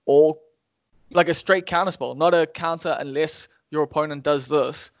or like a straight counterspell, not a counter unless your opponent does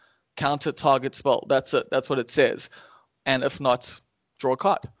this, counter target spell. That's it. That's what it says. And if not, draw a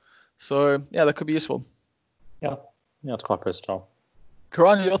card. So yeah, that could be useful. Yeah, it's quite versatile.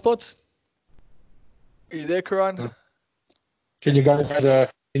 Karan, your thoughts? Are you there, Karan? Can you guys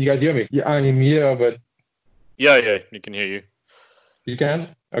hear me? Yeah, I'm here, but Yeah, we can hear you. you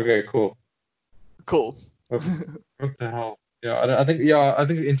can? Okay, cool. Cool. What the hell? Yeah, I think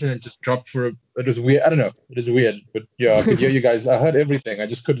the internet just dropped for it was weird. I don't know. It is weird, but yeah, I could hear you guys. I heard everything. I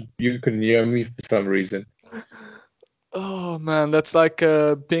just you couldn't hear me for some reason. Oh man, that's like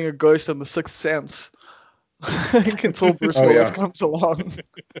being a ghost in The Sixth Sense. Until Bruce Willis comes along.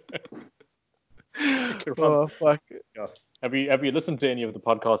 Oh fuck. Yeah. Have you listened to any of the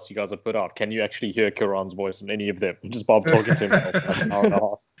podcasts you guys have put out? Can you actually hear Kiran's voice in any of them? Just Bob talking to himself for an hour and a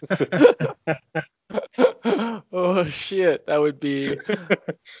half. Oh shit, that would be.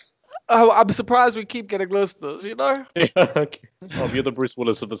 I'm surprised we keep getting listeners. You know. Yeah, okay. You're the Bruce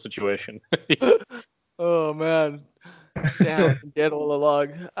Willis of the situation. Oh man. Damn, dead all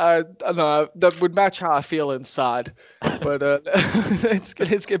along. I don't know. That would match how I feel inside. But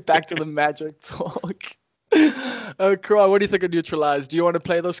let's get back to the Magic talk. Karan, what do you think of Neutralize? Do you want to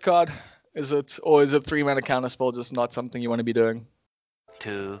play this card? Is it 3-mana counterspell just not something you want to be doing?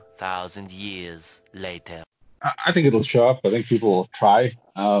 2,000 years later. I think it'll show up. I think people will try.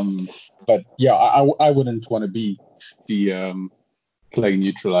 But yeah, I wouldn't want to be playing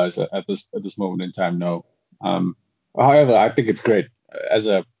Neutralize at this moment in time. No. However, I think it's great as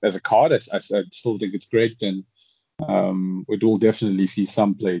a card. I still think it's great, and it will definitely see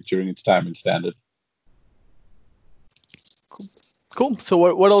some play during its time in standard. Cool. So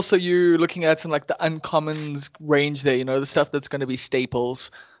what else are you looking at in like the uncommons range there? You know, the stuff that's going to be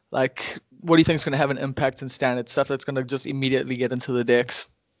staples. Like, what do you think is going to have an impact in standard? Stuff that's going to just immediately get into the decks.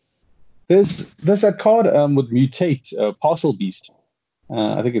 There's that card with Mutate, Parcel Beast.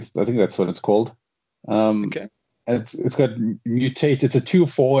 I think that's what it's called. Okay. And it's got Mutate. It's a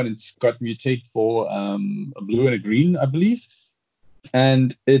 2/4, and it's got Mutate for a blue and a green, I believe.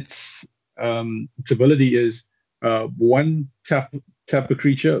 And its ability is 1 tap a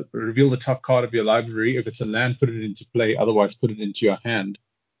creature, reveal the top card of your library. If it's a land, put it into play. Otherwise, put it into your hand.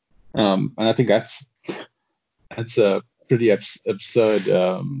 And I think that's a pretty absurd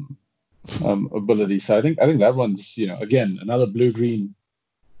ability. So I think that one's, again, another blue green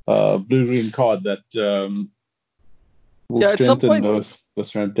card that will strengthen those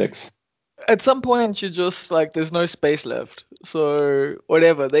strength decks. At some point, you just like there's no space left. So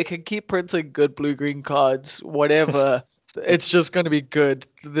whatever, they can keep printing good blue-green cards. Whatever, it's just going to be good.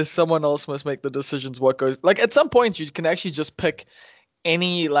 There's someone else must make the decisions. What goes like at some point, you can actually just pick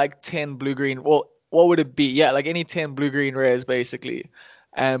any like 10 blue-green. Well, what would it be? Yeah, like any 10 blue-green rares basically,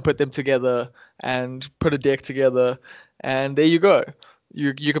 and put them together and put a deck together, and there you go.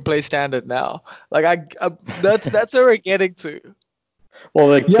 You can play standard now. Like that's where we're getting to. Well,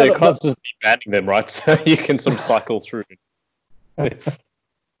 they're constantly banning them, right? So you can sort of cycle through. Like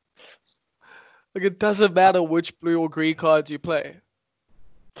it doesn't matter which blue or green cards you play.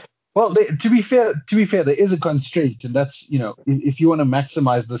 Well, to be fair, there is a constraint, and that's if you want to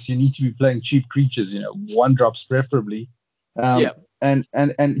maximize this, you need to be playing cheap creatures. 1-drops preferably. Yeah. And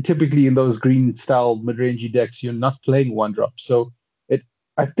typically in those green style mid-rangey decks, you're not playing 1-drop. So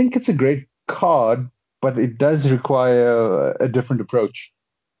I think it's a great card, but it does require a different approach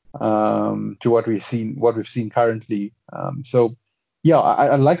to what we've seen currently. So yeah,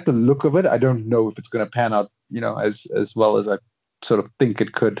 I like the look of it. I don't know if it's going to pan out, as well as I sort of think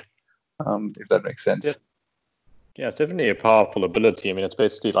it could, if that makes sense. Yeah, it's definitely a powerful ability. I mean, it's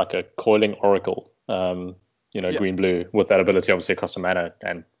basically like a coiling oracle, green blue with that ability. Obviously, it costs a mana,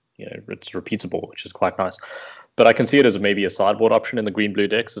 and it's repeatable, which is quite nice. But I can see it as maybe a sideboard option in the green-blue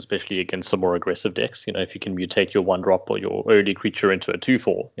decks, especially against some more aggressive decks. If you can mutate your 1-drop or your early creature into a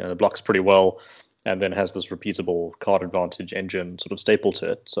 2/4, it blocks pretty well, and then has this repeatable card advantage engine sort of staple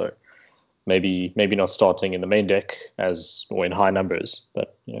to it. So maybe not starting in the main deck or in high numbers,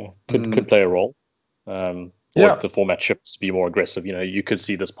 but could play a role. Or if the format shifts to be more aggressive, you could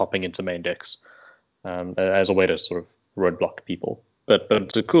see this popping into main decks as a way to sort of roadblock people. But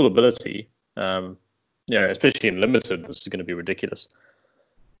it's a cool ability. Especially in limited, this is going to be ridiculous.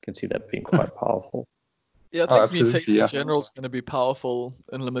 I can see that being quite powerful. Yeah, I think mutation in general is going to be powerful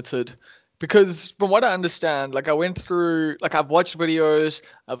in limited. Because from what I understand, like I went through, like I've watched videos,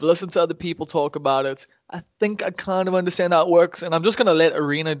 I've listened to other people talk about it. I think I kind of understand how it works, and I'm just gonna let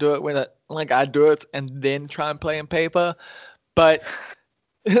Arena do it when I do it, and then try and play in paper. But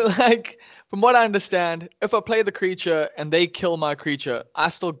like from what I understand, if I play the creature and they kill my creature, I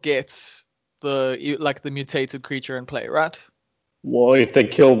still get the mutated creature in play, right? Well, if they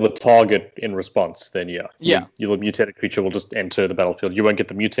kill the target in response, then yeah. Yeah. Your mutated creature will just enter the battlefield. You won't get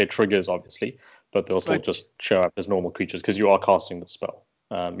the mutate triggers, obviously, but they'll still just show up as normal creatures because you are casting the spell.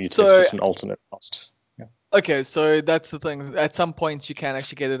 Mutate's just an alternate cost. Yeah. Okay, so that's the thing. At some points, you can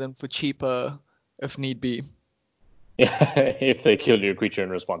actually get it in for cheaper if need be. Yeah, if they kill your creature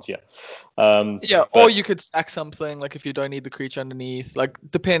in response, yeah. Or you could stack something, like if you don't need the creature underneath. Like,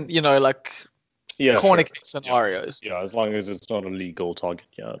 corner case scenarios. Yeah, as long as it's not a legal target,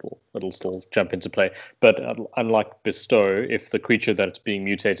 yeah, it'll still jump into play. But unlike Bestow, if the creature that it's being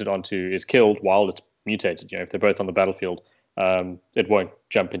mutated onto is killed while it's mutated, if they're both on the battlefield, it won't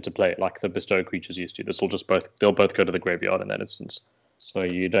jump into play like the Bestow creatures used to. They'll both go to the graveyard in that instance. So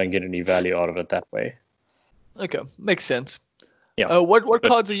you don't get any value out of it that way. Okay, makes sense. Yeah. What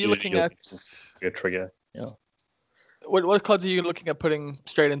cards are you looking at? Your trigger. Yeah. What cards are you looking at putting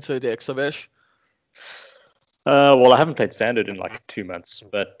straight into the deck, Sarvesh? Well, I haven't played Standard in like 2 months,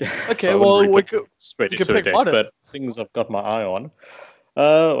 but okay, so well we could straight into the deck. But things I've got my eye on.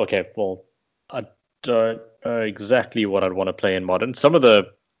 Okay, well, I don't know exactly what I'd want to play in Modern. Some of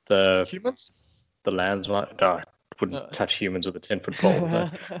the humans, the lands, I wouldn't touch humans with a 10-foot pole.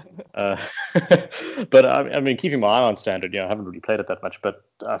 But I mean, keeping my eye on Standard, I haven't really played it that much, but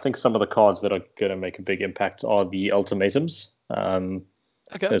I think some of the cards that are going to make a big impact are the ultimatums.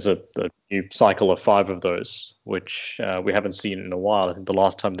 Okay. There's a new cycle of 5 of those, which we haven't seen in a while. I think the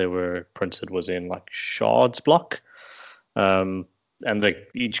last time they were printed was in like Shard's block. And they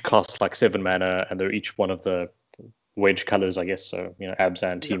each cost like 7 mana, and they're each one of the wedge colors, I guess. So,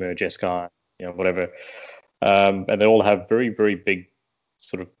 Abzan, Teemo, Jeskai, whatever. And they all have very, very big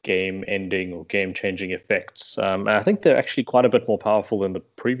sort of game-ending or game-changing effects. And I think they're actually quite a bit more powerful than the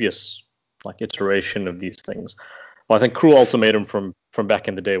previous iteration of these things. Well, I think Cruel Ultimatum from back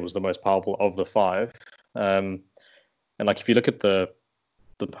in the day was the most powerful of the 5. And if you look at the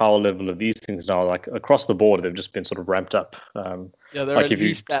power level of these things now, across the board, they've just been sort of ramped up. They're at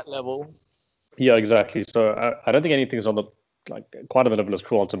least that level. Yeah, exactly. So I don't think anything's on the quite on the level as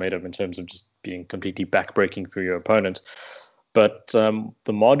Cruel Ultimatum in terms of just being completely backbreaking for your opponent. But the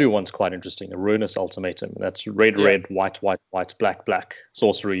Mardu one's quite interesting, a Ruinous Ultimatum. That's red, white, black,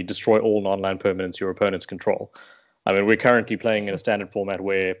 sorcery, destroy all non-land permanents your opponents control. I mean, we're currently playing in a standard format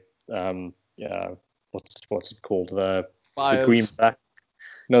where, what's it called? The green-black.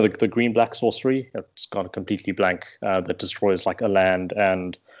 No, the green-black sorcery. It's gone completely blank. That destroys like a land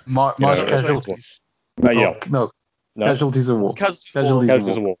and March casualties. No. Casualties of war. Casualties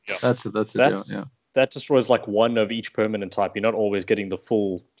of war. Yeah. That's it. Yeah. That destroys like one of each permanent type. You're not always getting the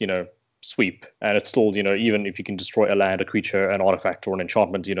full, sweep. And it's still, even if you can destroy a land, a creature, an artifact, or an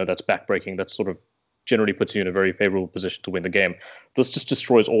enchantment, that's backbreaking. That's sort of generally puts you in a very favorable position to win the game. This just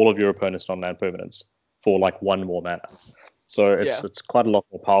destroys all of your opponent's non-land permanents for like 1 more mana. So it's quite a lot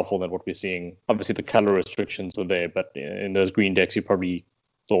more powerful than what we're seeing. Obviously, the color restrictions are there, but in those green decks, you probably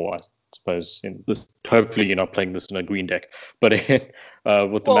saw, I suppose, hopefully you're not playing this in a green deck, but with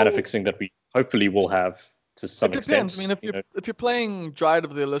the mana fixing that we hopefully will have to some extent. It depends. I mean, if you're playing Dryad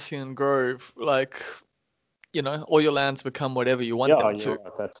of the Elysian Grove, all your lands become whatever you want them to. Yeah,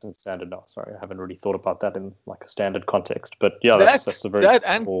 right. That's in standard now. Sorry, I haven't really thought about that in like a standard context. But yeah, that's a very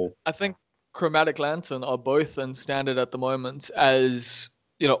cool. I think Chromatic Lantern are both in standard at the moment as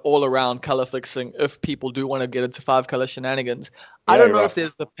all around color fixing. If people do want to get into 5-color shenanigans, I don't know if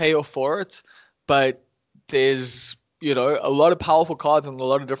there's the payoff for it, but there's a lot of powerful cards in a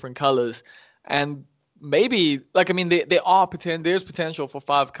lot of different colors, and maybe there's potential for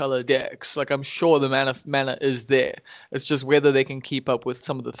 5-color decks. Like, I'm sure the mana is there. It's just whether they can keep up with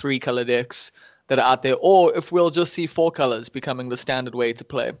some of the 3-color decks that are out there, or if we'll just see 4 colors becoming the standard way to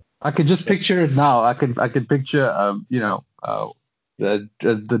play. I could just picture it now. I could picture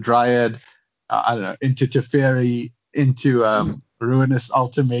the Dryad, I don't know, into Teferi, into Ruinous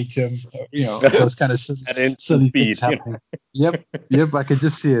Ultimatum, those kind of silly things happening. Yep, I could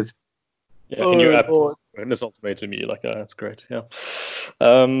just see it. Yeah, can you add Ruinous Ultimatum? You're like, that's great. Yeah.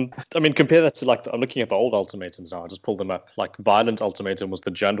 I mean, compare that to I'm looking at the old ultimatums now. I just pulled them up. Like Violent Ultimatum was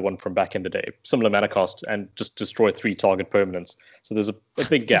the Jund one from back in the day, similar mana cost, and just destroy 3 target permanents. So there's a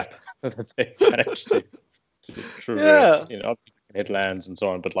big gap that they managed to traverse. Obviously you can hit lands and so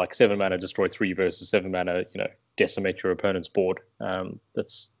on, but like 7 mana destroy 3 versus 7 mana, decimate your opponent's board.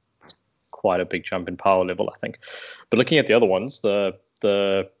 That's quite a big jump in power level, I think. But looking at the other ones, the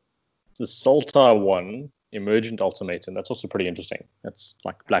the Sultai one, Emergent Ultimatum. That's also pretty interesting. That's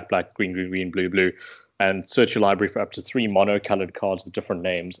like black, black, green, green, green, blue, blue. And search your library for up to 3 mono-colored cards with different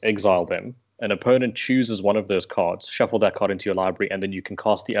names. Exile them. An opponent chooses one of those cards, shuffle that card into your library, and then you can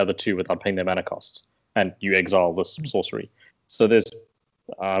cast the other 2 without paying their mana costs. And you exile this sorcery. So there's,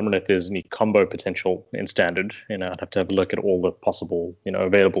 I don't know if there's any combo potential in Standard. I'd have to have a look at all the possible,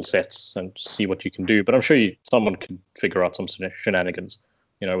 available sets and see what you can do. But I'm sure someone could figure out some shenanigans.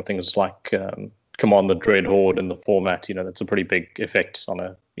 With things like Command the Dread Horde in the format. That's a pretty big effect on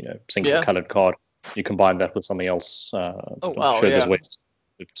a single colored card. You combine that with something else. There's ways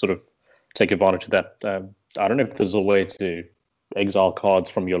to sort of take advantage of that. I don't know if there's a way to exile cards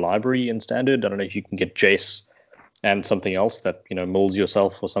from your library in Standard. I don't know if you can get Jace and something else that mills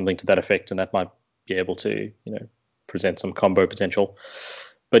yourself or something to that effect, and that might be able to present some combo potential.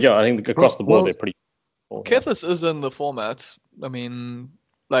 But yeah, I think across the board they're pretty cool. Kethis is in the format. I mean,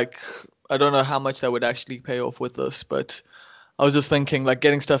 like, I don't know how much that would actually pay off with this, but I was just thinking, like,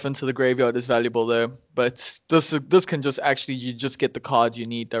 getting stuff into the graveyard is valuable there, but this can just actually, you just get the cards you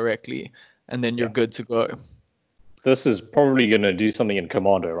need directly, and then you're good to go. This is probably going to do something in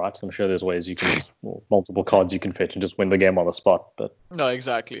Commander, right? I'm sure there's ways you can, multiple cards you can fetch and just win the game on the spot. But no,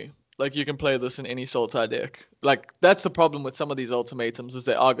 exactly. Like, you can play this in any Sultai deck. Like, that's the problem with some of these ultimatums, is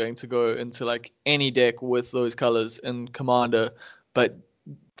they are going to go into, like, any deck with those colors in Commander, but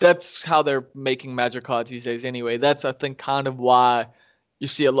that's how they're making Magic cards these days anyway. That's, I think, kind of why you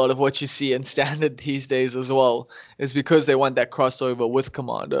see a lot of what you see in Standard these days as well, is because they want that crossover with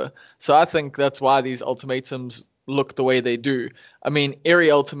Commander. So I think that's why these ultimatums look the way they do. I mean,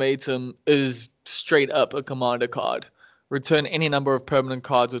 Eerie Ultimatum is straight up a Commander card. Return any number of permanent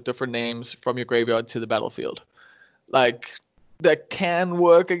cards with different names from your graveyard to the battlefield. Like, that can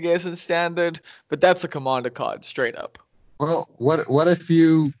work, I guess, in Standard, but that's a Commander card, straight up. Well, what if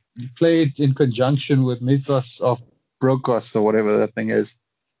you play it in conjunction with Mythos of Brokos or whatever that thing is,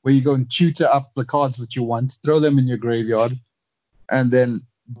 where you go and tutor up the cards that you want, throw them in your graveyard, and then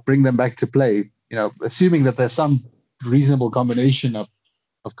bring them back to play. Assuming that there's some reasonable combination of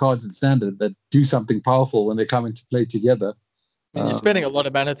cards in Standard that do something powerful when they come into play together. And you're spending a lot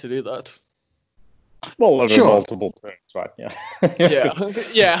of mana to do that. Well, over multiple turns, right? Yeah.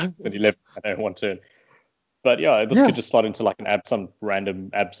 Yeah. When you live one turn. But yeah, this could just slot into like some random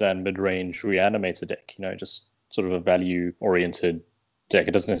Abzan mid-range reanimator deck, just sort of a value-oriented deck.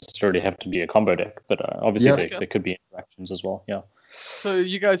 It doesn't necessarily have to be a combo deck, but obviously there could be interactions as well, yeah. So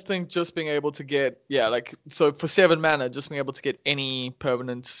you guys think just being able to get, so for 7 mana, just being able to get any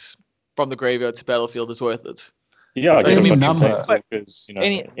permanents from the graveyard to battlefield is worth it? Yeah, I any number.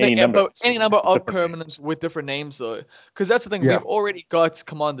 Any number of permanents with different names, though. Because that's the thing, we've already got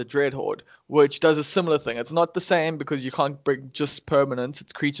Command the Dread Horde, which does a similar thing. It's not the same because you can't bring just permanents,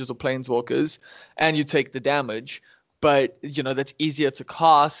 it's creatures or planeswalkers, and you take the damage. But, that's easier to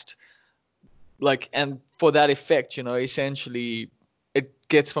cast. And for that effect, essentially, it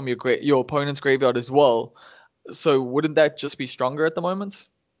gets from your opponent's graveyard as well. So wouldn't that just be stronger at the moment?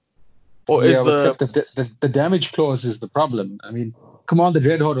 Or except that the damage clause is the problem. I mean, Command the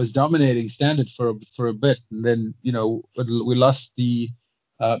Dread Horde was dominating Standard for a bit, and then we lost the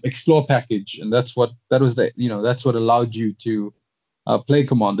Explore package, and that's what allowed you to play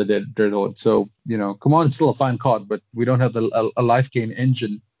Command the Dread Horde. So Command is still a fine card, but we don't have a life gain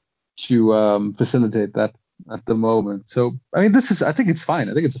engine to facilitate that at the moment. So I mean, I think it's fine.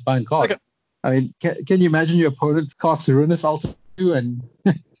 I think it's a fine card. Okay. I mean, can you imagine your opponent casts Ruinous Ultimatum and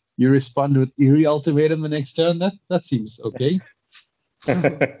you respond with Eerie Ultimatum the next turn? That seems okay.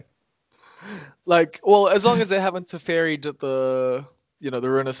 As long as they haven't Teferi'd the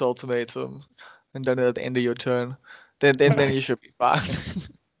Ruinous Ultimatum and done it at the end of your turn, then you should be fine.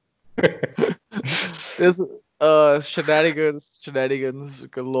 There's shenanigans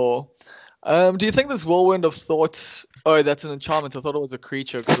galore. Do you think this Whirlwind of Thought? Oh, that's an enchantment. I thought it was a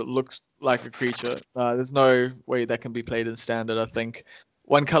creature because it looks like a creature. There's no way that can be played in Standard, I think.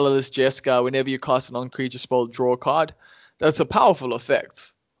 1 colorless Jeska, whenever you cast a non-creature spell, draw a card. That's a powerful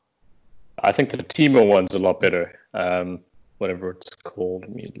effect. I think the Teemo one's a lot better. Whatever it's called.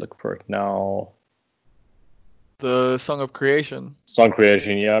 Let me look for it now. The Song of Creation. Song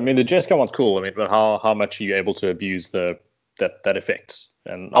Creation, yeah. I mean, the Jeska one's cool. I mean, but how much are you able to abuse that effect?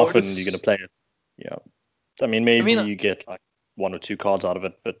 And often you're going to play it. Yeah. I mean, maybe you get like 1 or 2 cards out of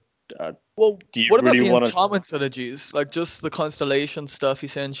it, but do you what really about the enchantment synergies? Like just the constellation stuff,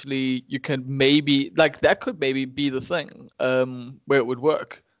 essentially, you can maybe, that could maybe be the thing where it would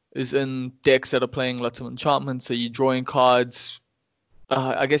work, is in decks that are playing lots of enchantments, so you're drawing cards.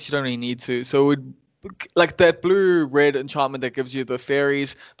 I guess you don't really need to. So like that blue-red enchantment that gives you the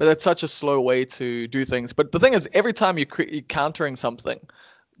fairies, but that's such a slow way to do things. But the thing is, every time you're countering something,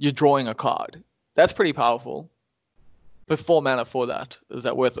 you're drawing a card. That's pretty powerful. But 4 mana for that, is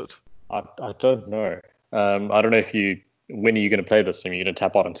that worth it? I don't know. I don't know when are you going to play this? I mean, you're going to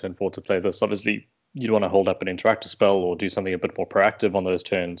tap out on turn 4 to play this. Obviously, you'd want to hold up an interactive spell or do something a bit more proactive on those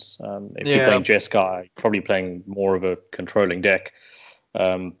turns. If you're playing Jeskai, probably playing more of a controlling deck.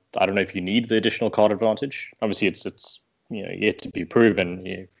 I don't know if you need the additional card advantage. Obviously, it's yet to be proven.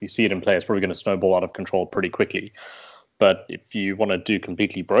 If you see it in play, it's probably going to snowball out of control pretty quickly. But if you want to do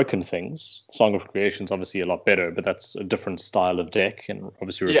completely broken things, Song of Creation is obviously a lot better, but that's a different style of deck and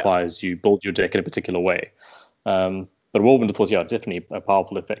obviously requires you build your deck in a particular way. But Whirlwind of Force, definitely a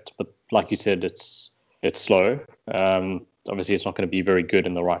powerful effect. But like you said, it's slow. Obviously, it's not going to be very good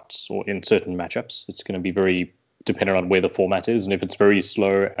in the right or in certain matchups. It's going to be very dependent on where the format is. And if it's very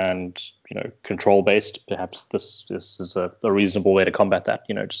slow and control based, perhaps this is a reasonable way to combat that.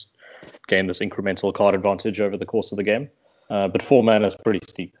 Just gain this incremental card advantage over the course of the game. But 4 mana is pretty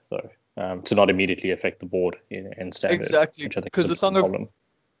steep, though, to not immediately affect the board in standard. Exactly, because the Song of...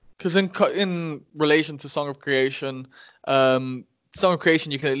 Because in relation to Song of Creation, Song of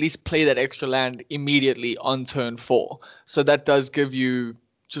Creation, you can at least play that extra land immediately on turn 4. So that does give you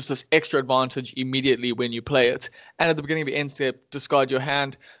just this extra advantage immediately when you play it. And at the beginning of your end step, discard your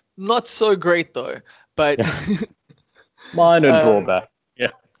hand. Not so great, though. But minor drawback.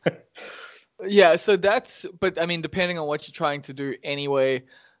 Yeah. Yeah, so that's... But, I mean, depending on what you're trying to do anyway...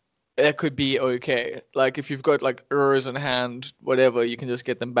 That could be okay. Like if you've got like Urus in hand, whatever, you can just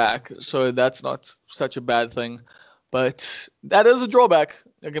get them back. So that's not such a bad thing. But that is a drawback.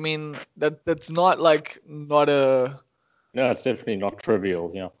 Like I mean, that's not a... No, it's definitely not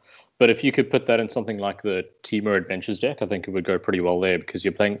trivial, But if you could put that in something like the Temur Adventures deck, I think it would go pretty well there because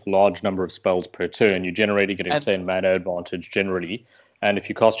you're playing a large number of spells per turn. You're generating an insane mana advantage generally. And if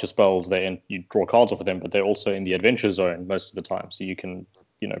you cast your spells, you draw cards off of them, but they're also in the adventure zone most of the time. So you can,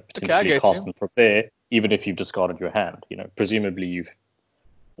 potentially cast them from there, even if you've discarded your hand. Presumably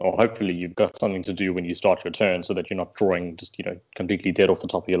hopefully you've got something to do when you start your turn so that you're not drawing just, completely dead off the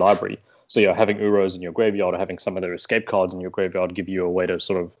top of your library. So you're having Uros in your graveyard or having some other escape cards in your graveyard give you a way to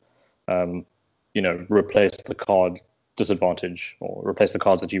sort of, replace the card disadvantage or replace the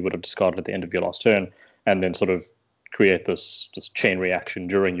cards that you would have discarded at the end of your last turn and then sort of create this chain reaction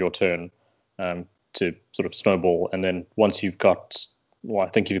during your turn to sort of snowball. And then once you've got, I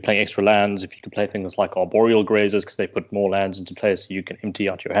think if you're playing extra lands, if you could play things like Arboreal Grazers because they put more lands into play so you can empty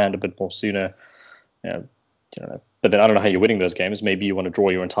out your hand a bit more sooner. But then I don't know how you're winning those games. Maybe you want to draw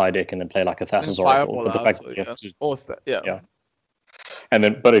your entire deck and then play like a Thassa's Oracle. But the fact that you have to, And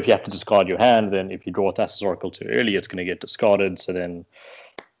then, but if you have to discard your hand, then if you draw a Thassa's Oracle too early, it's going to get discarded. So then,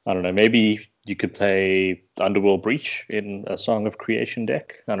 I don't know, maybe you could play Underworld Breach in a Song of Creation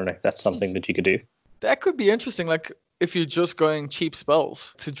deck. I don't know if that's something that you could do. That could be interesting. Like if you're just going cheap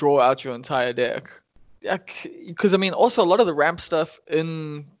spells to draw out your entire deck. Yeah, because I mean, also a lot of the ramp stuff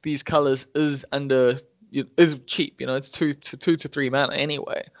in these colors is cheap. It's 2 to 3 mana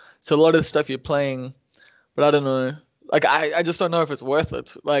anyway. So a lot of the stuff you're playing, but I don't know. Like I just don't know if it's worth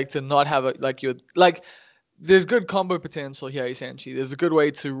it. Like to not have it there's good combo potential here, essentially. There's a good way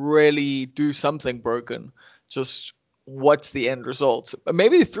to really do something broken. Just what's the end result?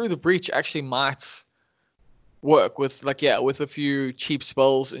 Maybe through the breach actually might work with a few cheap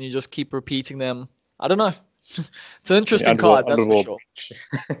spells and you just keep repeating them. I don't know. It's an interesting card, that's for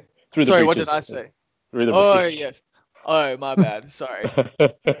sure. Sorry, what did I say? Oh, yes. Oh, my bad. Sorry.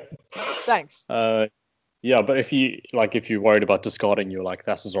 Thanks. Yeah, but if you're worried about discarding your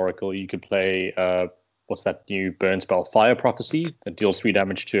Thassa's Oracle, you could play what's that new burn spell, Fire Prophecy, that deals 3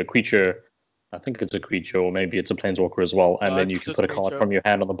 damage to a creature. I think it's a creature, or maybe it's a planeswalker as well. And then you can put a card from your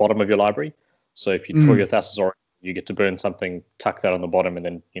hand on the bottom of your library. So if you draw your Thassa's Oracle, you get to burn something, tuck that on the bottom, and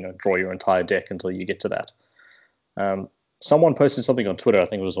then draw your entire deck until you get to that. Someone posted something on Twitter. I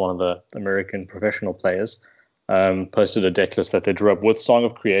think it was one of the American professional players. Posted a deck list that they drew up with Song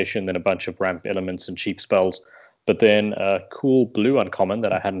of Creation, then a bunch of ramp elements and cheap spells, but then a cool blue uncommon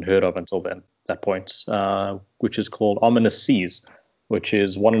that I hadn't heard of until that point, which is called Ominous Seas, which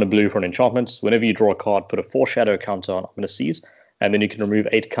is 1 and a blue for an enchantment. Whenever you draw a card, put a 4-shadow counter on Ominous Seas, and then you can remove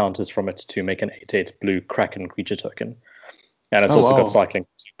 8 counters from it to make an 8/8 blue Kraken creature token. And it's got cycling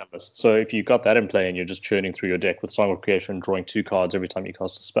 2 colors. So if you've got that in play and you're just churning through your deck with Song of Creation, drawing 2 cards every time you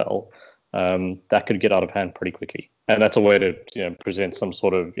cast a spell, that could get out of hand pretty quickly. And that's a way to present some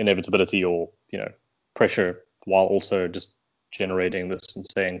sort of inevitability or pressure while also just generating this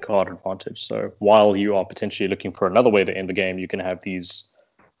insane card advantage. So while you are potentially looking for another way to end the game, you can have these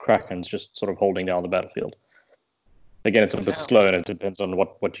Krakens just sort of holding down the battlefield. Again, it's a bit slow, and it depends on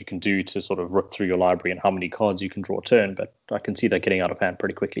what you can do to sort of rip through your library and how many cards you can draw a turn, but I can see that getting out of hand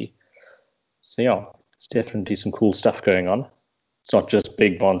pretty quickly. So yeah, it's definitely some cool stuff going on. It's not just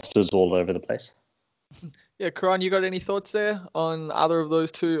big monsters all over the place. Yeah, Karan, you got any thoughts there on either of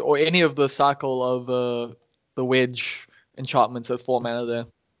those two, or any of the cycle of the wedge enchantments at 4 mana there?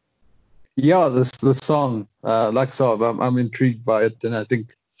 Yeah, the song, like so, I'm intrigued by it, and I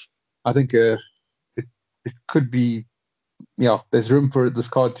think it could be, there's room for this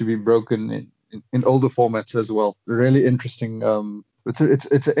card to be broken in older formats as well. Really interesting.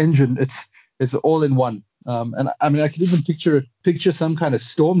 It's an engine. It's all in one. And I mean, I can even picture some kind of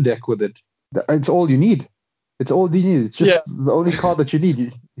storm deck with it. It's all you need. It's all you need. It's just the only card that you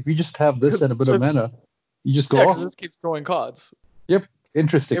need. If you just have this and a bit of mana, you just go off. Yeah, because it keeps drawing cards. Yep,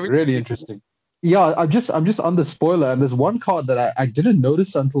 interesting. Really interesting. Yeah, I'm just on the spoiler, and there's one card that I didn't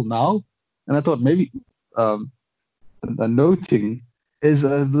notice until now, and I thought maybe the noting is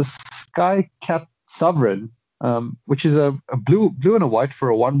the Sky Cat Sovereign, which is a blue and a white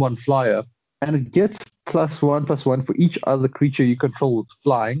for a 1/1 flyer, and it gets +1/+1 for each other creature you control with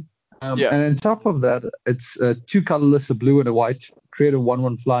flying. And on top of that, it's 2 colorless, a blue and a white, create a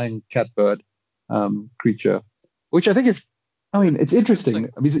 1/1 flying catbird creature, which I think is, it's interesting.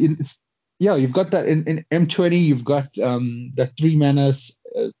 I mean, you've got that in M20. You've got that 3 mana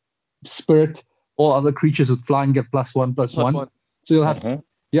spirit. All other creatures with flying get +1/+1. So you'll have,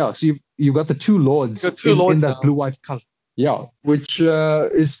 so you've got the 2 lords, in that blue-white color. Yeah, which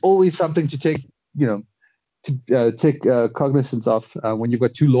is always something to take, take cognizance of when you've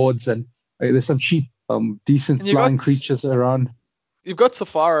got 2 lords and there's some cheap, decent flying creatures around. You've got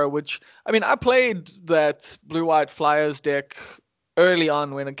Safara, which, I played that blue-white flyers deck early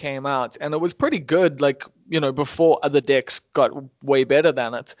on when it came out, and it was pretty good, before other decks got way better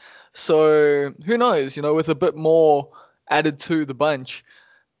than it. So who knows, with a bit more added to the bunch,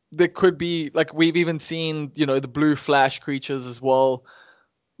 there could be, we've even seen, the blue flash creatures as well.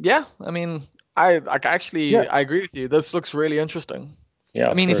 Yeah, I agree with you. This looks really interesting.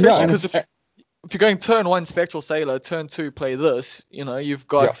 Yeah, especially because if you're going turn 1 Spectral Sailor, turn 2 play this, you've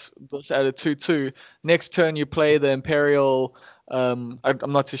got this added 2/2. Next turn you play the Imperial, I'm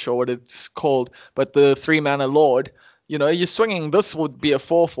not too sure what it's called, but the 3 mana Lord. You're swinging, this would be a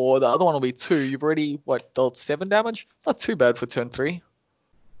 4/4, the other one will be 2. You've already, dealt 7 damage? Not too bad for turn 3.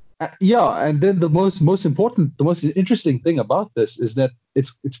 And then the most important, the most interesting thing about this is that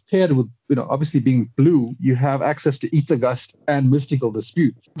it's paired with, obviously being blue, you have access to Ether Gust and Mystical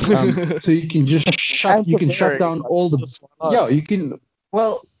Dispute. So you can just shut down all the,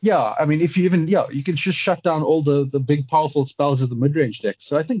 if you even, you can just shut down all the big powerful spells of the mid-range deck.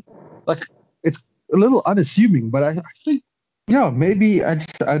 So I think, it's a little unassuming, but I think, maybe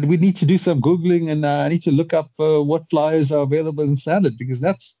we need to do some Googling, and I need to look up what flyers are available in Standard, because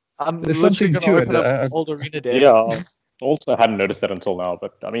there's something to it. Old Arena deck. Yeah, also hadn't noticed that until now,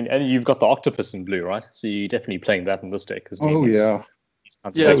 but and you've got the Octopus in blue, right? So you're definitely playing that in this deck.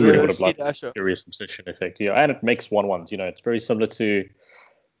 Curious Obsession effect. Yeah, and it makes 1/1s. It's very similar to,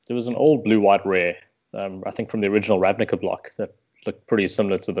 there was an old blue-white rare, I think from the original Ravnica block, that looked pretty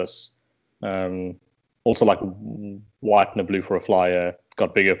similar to this. Also white and a blue for a flyer,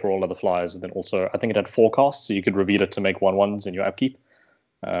 got bigger for all other flyers, and then also I think it had forecast, so you could reveal it to make 1/1s in your upkeep.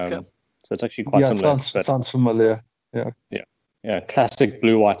 So it's actually quite similar. Sounds familiar. Yeah, classic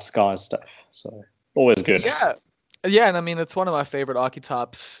blue-white sky stuff. So always good. Yeah, and it's one of my favorite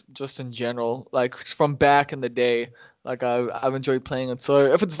archetypes just in general. From back in the day, I've enjoyed playing it.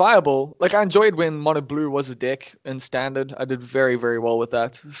 So if it's viable, I enjoyed when Mono Blue was a deck in Standard. I did very, very well with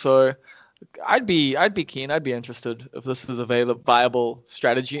that. So I'd be keen. I'd be interested if this is a viable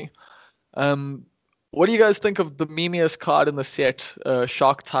strategy. What do you guys think of the memeiest card in the set,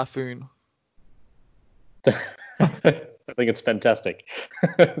 Shark Typhoon? I think it's fantastic.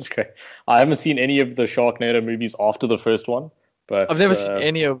 It's great. I haven't seen any of the Sharknado movies after the first one, but I've never seen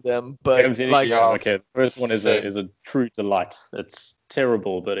any of them. But okay, the first one is a true delight. It's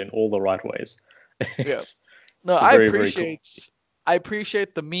terrible, but in all the right ways. No, I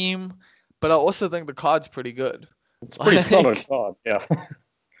appreciate the meme, but I also think the card's pretty good. It's a pretty solid card, yeah.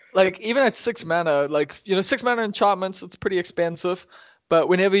 Even at 6 mana, 6 mana enchantments, it's pretty expensive. But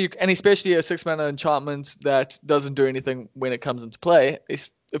whenever and especially a 6 mana enchantment that doesn't do anything when it comes into play,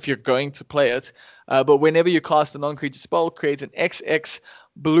 if you're going to play it. But whenever you cast a non-creature spell, create an XX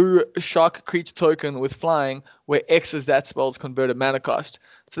blue shark creature token with flying, where X is that spell's converted mana cost.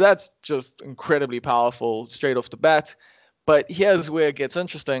 So that's just incredibly powerful straight off the bat. But here's where it gets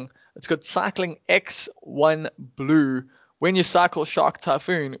interesting. It's got cycling X1 blue when you cycle Shark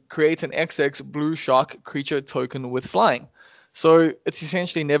Typhoon, create an XX blue shark creature token with flying. So it's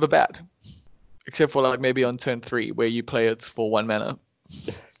essentially never bad, except for like maybe on turn 3 where you play it for 1 mana,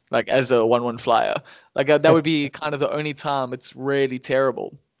 like as a 1/1 flyer. Like that would be kind of the only time it's really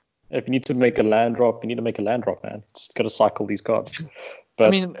terrible. If you need to make a land drop, you need to make a land drop, man. Just got to cycle these cards. But I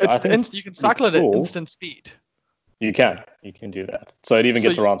mean, you can cycle it at instant speed. You can do that. So it even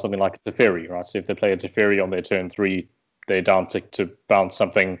gets around something like a Teferi, right? So if they play a Teferi on their turn 3, they down tick to bounce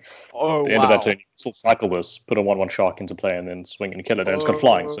something. At the end of that turn, you can still cycle this, put a 1/1 shark into play, and then swing and kill it. And it's got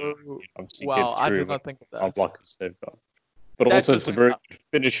flying, so obviously wow, get through I did not think of that. Blockers they've got. But that's also, it's a very good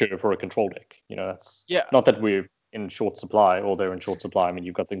finisher for a control deck. That's not that we're in short supply, or they're in short supply. I mean,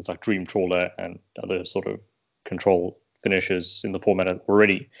 you've got things like Dream Trawler and other sort of control finishers in the format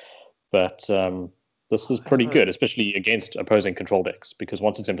already. But this is pretty good, especially against opposing control decks, because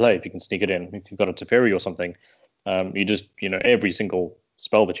once it's in play, if you can sneak it in, if you've got a Teferi or something, you just, every single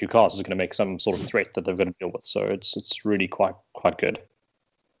spell that you cast is going to make some sort of threat that they've got to deal with. So it's really quite good.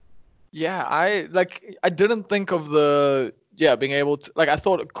 Yeah, I didn't think of the being able to, I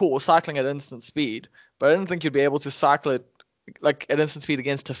thought cool cycling at instant speed, but I didn't think you'd be able to cycle it like at instant speed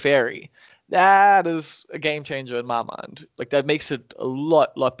against Teferi. That is a game changer in my mind. Like that makes it a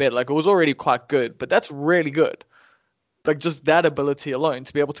lot better. Like it was already quite good, but that's really good. Like just that ability alone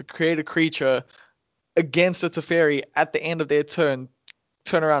to be able to create a creature against a Teferi at the end of their turn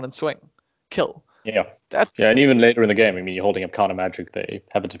around and swing, kill. Yeah. And even later in the game, I mean, you're holding up counter magic. They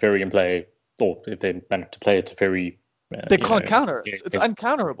have a Teferi in play, or if they manage to play a Teferi, they can't counter it. It's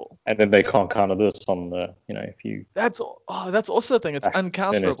uncounterable. And then they can't counter this on the, if you. That's also a thing. It's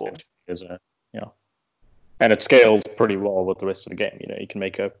uncounterable. And it scales pretty well with the rest of the game. You can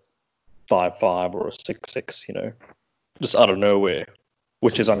make a 5/5 or a 6/6. Just out of nowhere,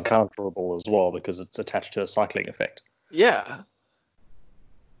 which is uncounterable as well because it's attached to a cycling effect. Yeah.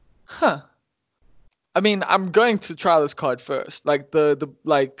 Huh. I mean, I'm going to try this card first. Like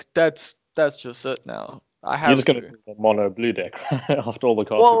that's just it now. I have. You're just going to a mono blue deck after all the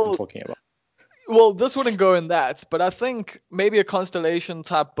cards we've been talking about. Well, this wouldn't go in that, but I think maybe a Constellation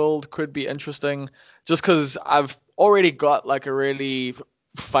type build could be interesting, just because I've already got like a really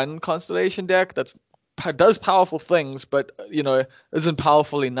fun Constellation deck that does powerful things, but isn't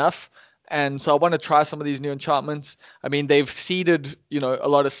powerful enough. And so I want to try some of these new enchantments. I mean, they've seeded, a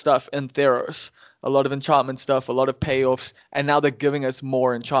lot of stuff in Theros, a lot of enchantment stuff, a lot of payoffs, and now they're giving us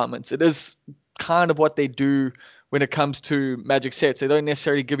more enchantments. It is kind of what they do when it comes to Magic sets. They don't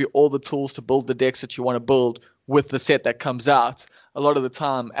necessarily give you all the tools to build the decks that you want to build with the set that comes out. A lot of the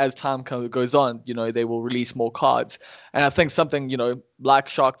time, as time goes on, they will release more cards. And I think something, like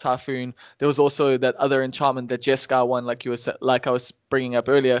Shark Typhoon, there was also that other enchantment that Jeskai one, like I was bringing up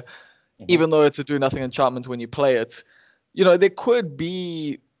earlier. Even though it's a do nothing enchantment when you play it, there could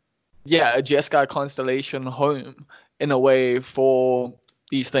be, a Jeskai Constellation home in a way for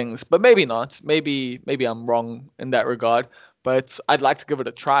these things, but maybe not. Maybe I'm wrong in that regard, but I'd like to give it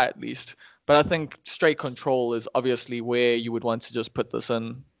a try at least. But I think straight control is obviously where you would want to just put this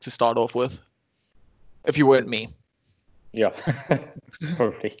in to start off with, if you weren't me. Yeah,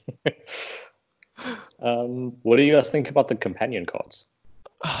 totally. What do you guys think about the companion cards?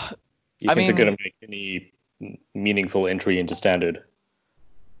 You think they're going to make any meaningful entry into standard?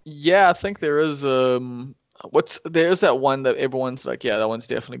 Yeah, I think there is. There's that one that everyone's like, yeah, that one's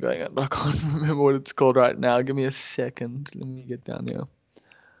definitely going in, but I can't remember what it's called right now. Give me a second. Let me get down here.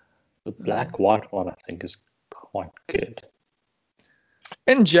 The black-white one, I think, is quite good.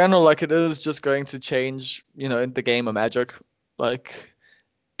 In general, it is just going to change, the game of Magic,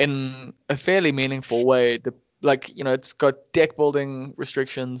 in a fairly meaningful way. It's got deck building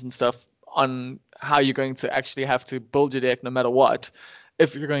restrictions and stuff on how you're going to actually have to build your deck no matter what,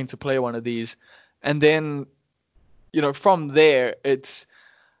 if you're going to play one of these. And then, from there,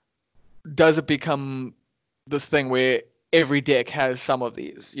 does it become this thing where every deck has some of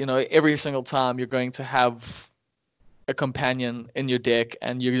these? Every single time you're going to have a companion in your deck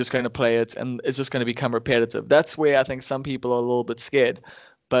and you're just going to play it and it's just going to become repetitive. That's where I think some people are a little bit scared.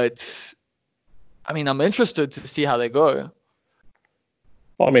 But, I mean, I'm interested to see how they go.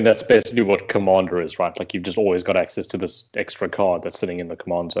 Well, I mean, that's basically what Commander is, right? You've just always got access to this extra card that's sitting in the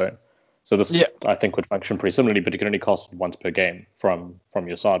command zone. So this, I think, would function pretty similarly, but you can only cast it once per game from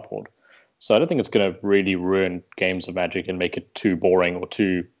your sideboard. So I don't think it's going to really ruin games of Magic and make it too boring or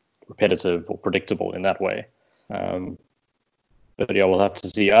too repetitive or predictable in that way. But yeah, we'll have to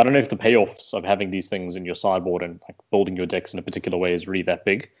see. I don't know if the payoffs of having these things in your sideboard and building your decks in a particular way is really that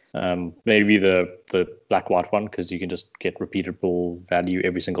big. Maybe the black-white one, because you can just get repeatable value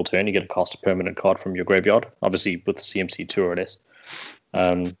every single turn. You get a cast a permanent card from your graveyard, obviously with the CMC 2 or less.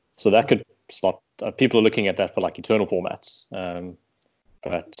 So that could slot. People are looking at that for like eternal formats.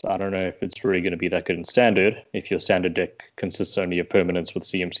 But I don't know if it's really going to be that good in standard if your standard deck consists only of permanents with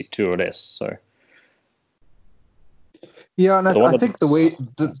CMC 2 or less. So yeah, and I think the way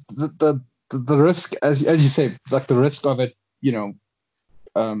the risk, as you say, like the risk of it,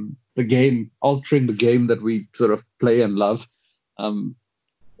 the game altering the game that we sort of play and love,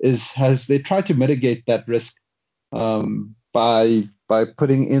 they try to mitigate that risk by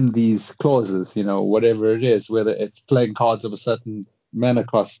putting in these clauses, whatever it is, whether it's playing cards of a certain mana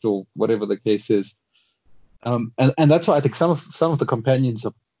cost or whatever the case is, and that's why I think some of the companions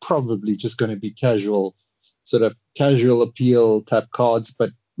are probably just going to be casual appeal type cards,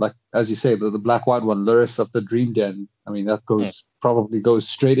 but like as you say, the black-white one, Luris of the Dream Den, I mean that probably goes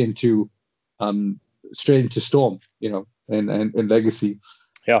straight into Storm, in Legacy.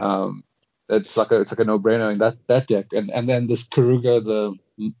 Yeah. It's like a no-brainer in that deck, and then this Karuga,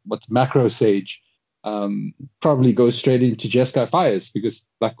 what's Macro Sage, probably goes straight into Jeskai Fires, because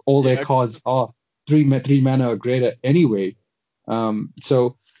like all their cards are 3 mana or greater anyway.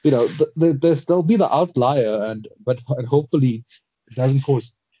 So there'll be the outlier, and hopefully it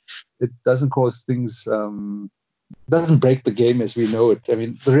doesn't cause things, doesn't break the game as we know it. I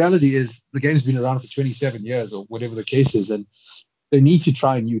mean, the reality is the game's been around for 27 years or whatever the case is, and they need to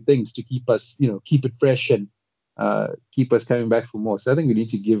try new things to keep us, keep it fresh and keep us coming back for more. So I think we need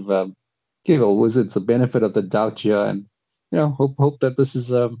to give all Wizards the benefit of the doubt here, and hope that this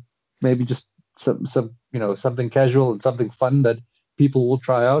is maybe just some something casual and something fun that people will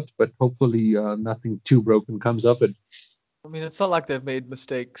try out, but hopefully nothing too broken comes of it. I mean, it's not like they've made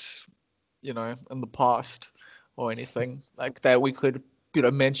mistakes, in the past or anything like that we could,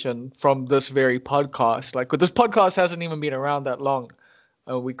 mention from this very podcast. Like, this podcast hasn't even been around that long.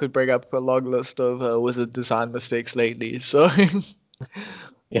 We could bring up a long list of Wizard design mistakes lately. So,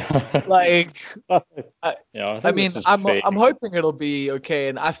 yeah, like, I mean, I'm hoping it'll be okay,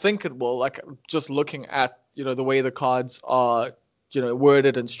 and I think it will. Like, just looking at the way the cards are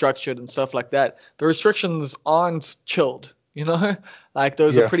worded and structured and stuff like that, the restrictions aren't chilled, like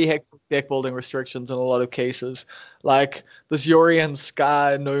those are pretty hectic deck building restrictions in a lot of cases. Like this Yorian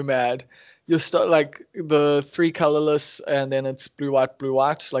Sky Nomad, you start like the 3 colorless, and then it's blue white,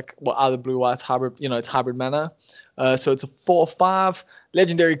 like either blue white hybrid, it's hybrid mana. So it's a 4/5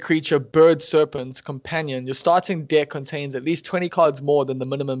 legendary creature, bird serpent companion. Your starting deck contains at least 20 cards more than the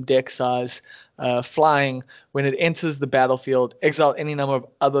minimum deck size. Flying, when it enters the battlefield, exile any number of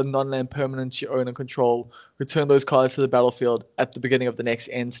other non-land permanents you own and control. Return those cards to the battlefield at the beginning of the next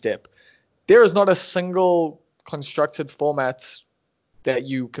end step. There is not a single constructed format that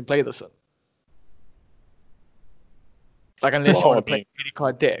you can play this in. Like, unless you want to play an 80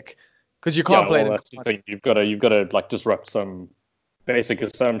 card deck, because you can't play it. That's the thing. You've got to like disrupt some basic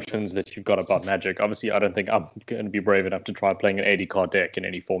assumptions that you've got about Magic. Obviously, I don't think I'm going to be brave enough to try playing an 80 card deck in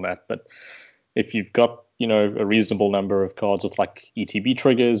any format. But if you've got a reasonable number of cards with like ETB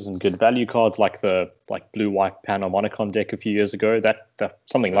triggers and good value cards, like the blue white Panharmonicon deck a few years ago, that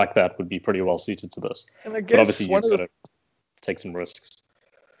something like that would be pretty well suited to this. And I guess but obviously you've got to take some risks.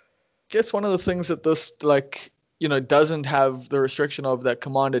 I guess one of the things that this doesn't have the restriction of that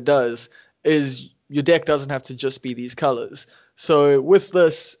Commander does is your deck doesn't have to just be these colors. So with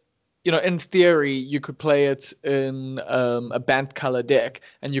this, in theory, you could play it in a band color deck,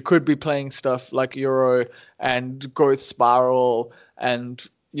 and you could be playing stuff like Euro and Growth Spiral and,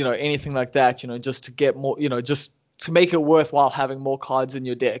 anything like that, just to get more, just to make it worthwhile having more cards in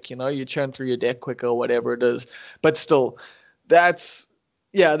your deck. You churn through your deck quicker or whatever it is. But still, that's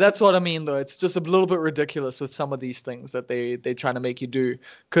what I mean, though. It's just a little bit ridiculous with some of these things that they're trying to make you do.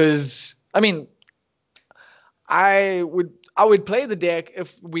 Because, I mean, I would play the deck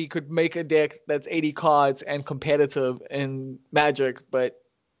if we could make a deck that's 80 cards and competitive in Magic, but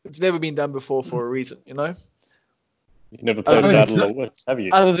it's never been done before for a reason, You've never played Battle of Wits, have you?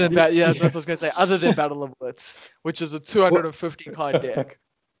 Other than that, that's what I was going to say. Other than Battle of Wits, which is a 250 card deck.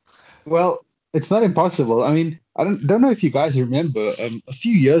 Well, it's not impossible. I mean, I don't know if you guys remember, a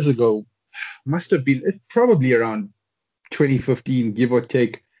few years ago, must have been probably around 2015, give or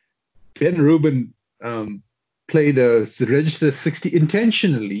take, Ben Rubin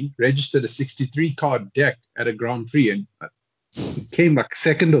intentionally registered a 63 card deck at a Grand Prix, and came like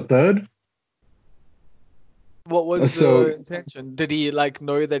second or third. What was the intention? Did he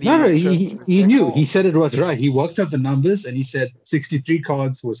know that he? No, he knew. He said it was right. He worked out the numbers and he said 63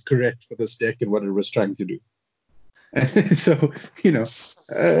 cards was correct for this deck and what it was trying to do. So,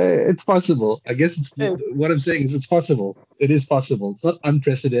 it's possible. I guess what I'm saying is it's possible. It is possible. It's not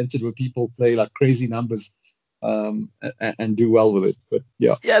unprecedented where people play like crazy numbers and do well with it. But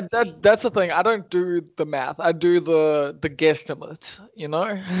yeah. Yeah, that's the thing. I don't do the math. I do the guesstimate.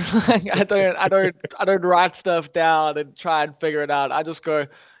 I don't write stuff down and try and figure it out. I just go,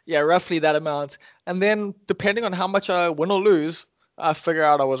 yeah, roughly that amount, and then depending on how much I win or lose, I figure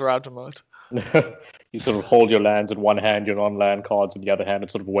out I was right or not. You sort of hold your lands in one hand, your non-land cards in the other hand, and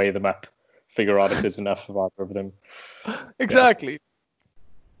sort of weigh them up, figure out if there's enough of either of them. Exactly.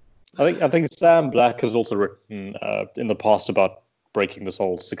 Yeah. I think Sam Black has also written in the past about breaking this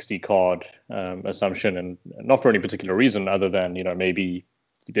whole 60 card assumption, and not for any particular reason other than maybe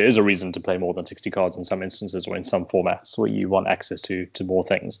there is a reason to play more than 60 cards in some instances or in some formats where you want access to more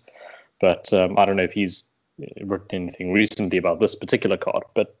things. But I don't know if he's written anything recently about this particular card,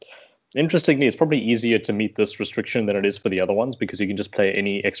 but interestingly, it's probably easier to meet this restriction than it is for the other ones, because you can just play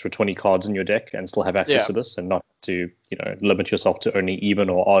any extra 20 cards in your deck and still have access to this, and not to limit yourself to only even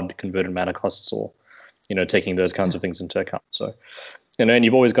or odd converted mana costs, or taking those kinds of things into account. So and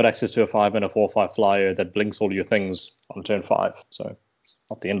you've always got access to a 5 and a 4/5 flyer that blinks all your things on turn 5. So it's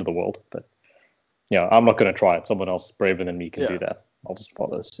not the end of the world, but yeah, I'm not going to try it. Someone else braver than me can do that. I'll just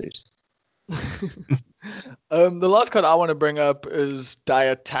follow suit. The last card I want to bring up is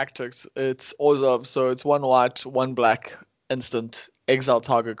Dire Tactics. It's Orzhov, so it's 1 white, 1 black, instant, exile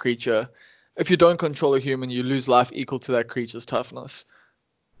target creature. If you don't control a human, you lose life equal to that creature's toughness.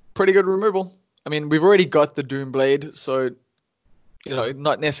 Pretty good removal. I mean, we've already got the Doomblade, so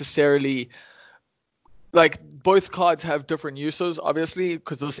not necessarily. Like, both cards have different uses, obviously,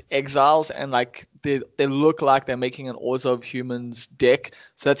 because this exiles, and like they look like they're making an Orzhov humans deck,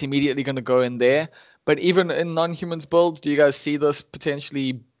 so that's immediately going to go in there. But even in non-humans builds, do you guys see this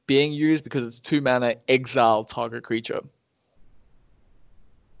potentially being used, because it's 2 mana exile target creature?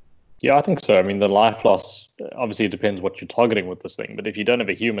 Yeah, I think so. I mean, the life loss, obviously it depends what you're targeting with this thing, but if you don't have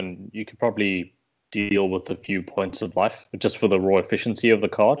a human, you could probably deal with a few points of life just for the raw efficiency of the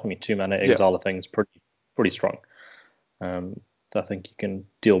card. I mean, 2 mana exile thing is pretty strong. I think you can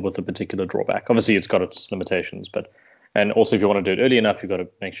deal with a particular drawback. Obviously, it's got its limitations, and also if you want to do it early enough, you've got to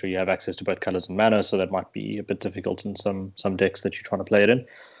make sure you have access to both colors and mana, so that might be a bit difficult in some decks that you're trying to play it in.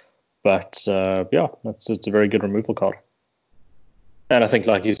 But it's a very good removal card. And I think,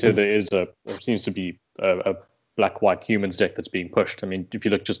 like you said, there seems to be a black-white humans deck that's being pushed. I mean, if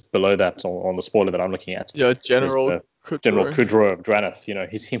you look just below that on the spoiler that I'm looking at, General Kudro of Drannith,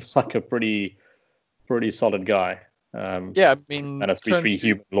 he seems like a pretty solid guy. I mean, and a 3/3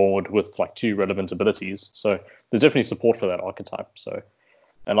 human lord with like 2 relevant abilities. So there's definitely support for that archetype. So,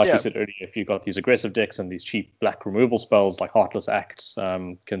 and like you said earlier, if you've got these aggressive decks and these cheap black removal spells like Heartless Act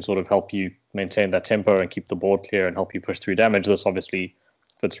can sort of help you maintain that tempo and keep the board clear and help you push through damage, this obviously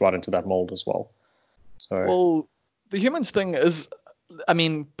fits right into that mold as well. So, well, the humans thing is, I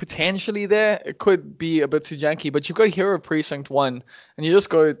mean, potentially there, it could be a bit too janky, but you've got Hero Precinct 1, and you just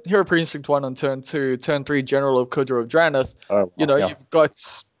go Hero Precinct 1 on turn 2, turn 3, General of Kudra of Drannith. You've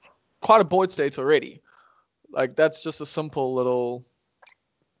got quite a board state already. Like, that's just a simple little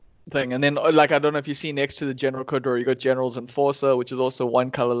thing. And then, like, I don't know if you see next to the General Kudra, you got General's Enforcer, which is also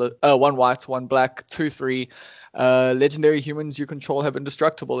 1 white, 1 black, 2/3. Legendary humans you control have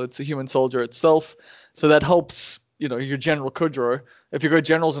indestructible. It's a human soldier itself, so that helps your General Kudra. If you go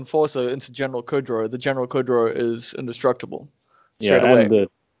General's Enforcer into General Kudra, the General Kudra is indestructible straight away. And the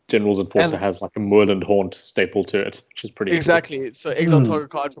General's Enforcer has like a Moorland Haunt staple to it, which is pretty cool. So exile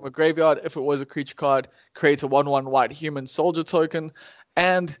target card from a graveyard. If it was a creature card, creates a 1/1 white human soldier token,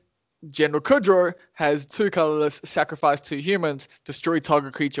 and General Kudra has 2 colorless, sacrifice 2 humans, destroy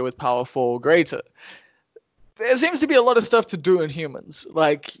target creature with power 4 or greater. There seems to be a lot of stuff to do in humans.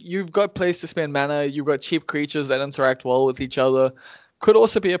 Like, you've got place to spend mana, you've got cheap creatures that interact well with each other. Could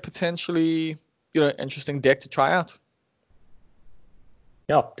also be a potentially, interesting deck to try out.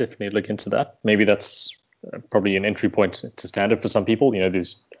 Yeah, definitely look into that. Maybe that's probably an entry point to Standard for some people.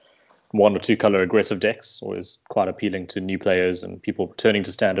 There's 1 or 2 color aggressive decks, always quite appealing to new players and people returning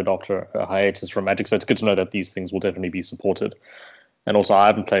to Standard after a hiatus from Magic. So it's good to know that these things will definitely be supported. And also, I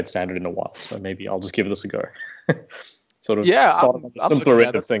haven't played Standard in a while, so maybe I'll just give this a go. Start on the simpler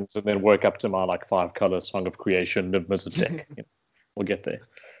end of things and then work up to my 5-color Song of Creation, Niv Mizzet deck. We'll get there.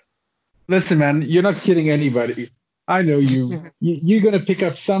 Listen, man, you're not kidding anybody. I know you. You're gonna pick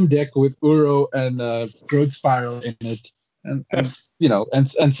up some deck with Uro and Growth Spiral in it,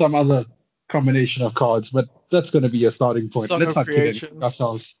 and some other combination of cards, but that's gonna be a starting point. Let's not kid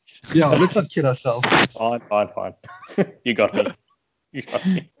ourselves. Yeah, let's not kid ourselves. Fine. You got me.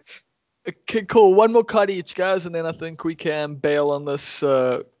 Okay, cool. One more card each, guys, and then I think we can bail on this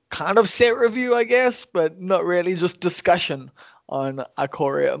kind of set review, I guess, but not really, just discussion on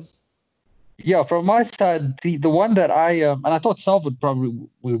Ikoria. Yeah, from my side, the one that and I thought Salv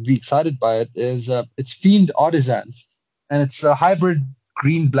would be excited by it is it's Fiend Artisan, and it's a hybrid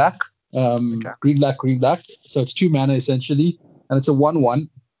green black, green black. So it's 2 mana essentially, and it's a 1/1,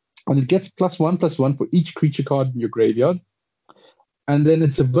 and it gets +1/+1 for each creature card in your graveyard. And then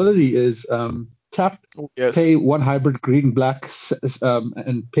its ability is tap, pay 1 hybrid green black,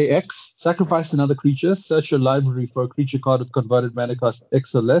 and pay X, sacrifice another creature, search your library for a creature card with converted mana cost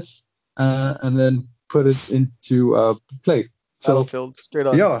X or less, and then put it into play. So Battlefield, straight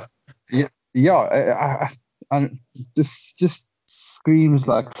on. This just screams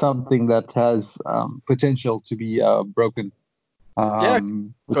like something that has potential to be broken.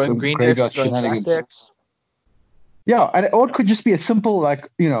 Going green graveyard decks, going black shenanigans. decks. Yeah, or it could just be a simple,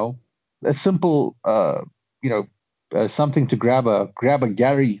 something to grab a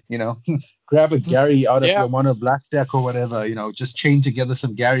Gary, grab a Gary out of your mono black deck or whatever, just chain together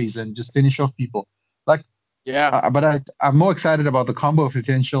some Garys and just finish off people. But I'm more excited about the combo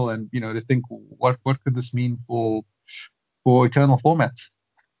potential and, to think what could this mean for eternal formats.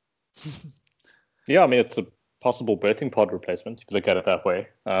 Yeah, I mean, it's a possible birthing pod replacement if you look at it that way.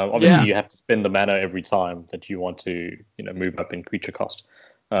 Obviously, you have to spend the mana every time that you want to, move up in creature cost.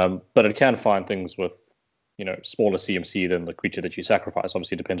 But it can find things with, smaller CMC than the creature that you sacrifice.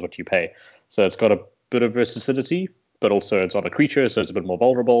 Obviously, it depends what you pay. So it's got a bit of versatility, but also it's on a creature, so it's a bit more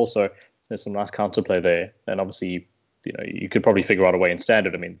vulnerable. So there's some nice counterplay there. And obviously, you could probably figure out a way in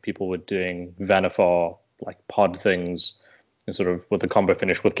standard. I mean, people were doing Vanifar, like pod things, and sort of with a combo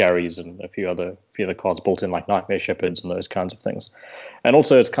finish with Garys and a few other cards built in, like Nightmare Shepherds and those kinds of things. And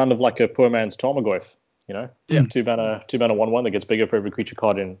also, it's kind of like a poor man's Tarmogoyf, 2 mana 1/1 that gets bigger for every creature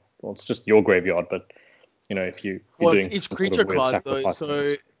card in. Well, it's just your graveyard, but if you're doing it's each creature card though.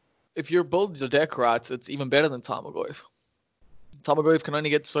 So if you build your deck right, it's even better than Tarmogoyf. Tarmogoyf can only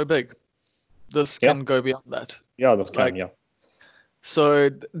get so big. This can go beyond that. Yeah, this can. So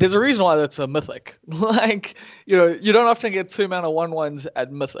there's a reason why that's a mythic. You don't often get 2 mana 1/1s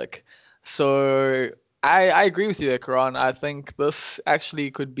at mythic. So I agree with you there, Karan. I think this actually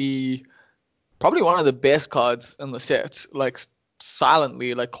could be probably one of the best cards in the set.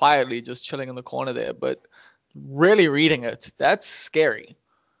 Silently, quietly, just chilling in the corner there. But really reading it, that's scary.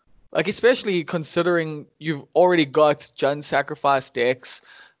 Especially considering you've already got Jund sacrifice decks,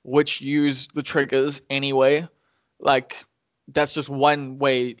 which use the triggers anyway. That's just one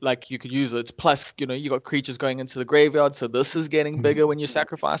way you could use it. Plus, you got creatures going into the graveyard, so this is getting bigger when you're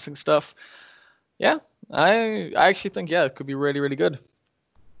sacrificing stuff. Yeah, I actually think it could be really, really good.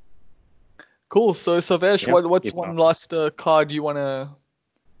 Cool. So Sarvesh, what's one last card you wanna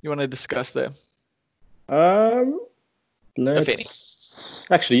discuss there?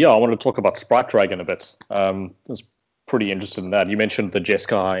 Actually, I wanted to talk about Sprite Dragon a bit. I was pretty interested in that. You mentioned the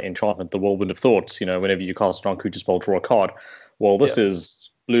Jeskai enchantment, the Whirlwind of Thoughts. Whenever you cast a non-creature spell, draw a card. Well, this is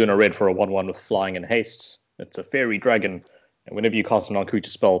blue and a red for a 1/1 with flying and haste. It's a fairy dragon. And whenever you cast a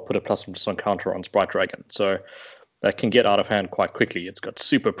non-creature spell, put a +1/+1 counter on Sprite Dragon. So that can get out of hand quite quickly. It's got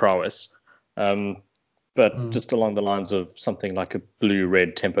super prowess. But just along the lines of something like a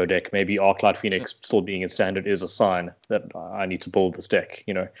blue-red tempo deck, maybe Arclight Phoenix still being in standard is a sign that I need to build this deck.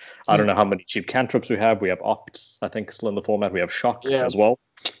 I don't know how many cheap cantrips we have. We have Opt, I think, still in the format. We have Shock as well.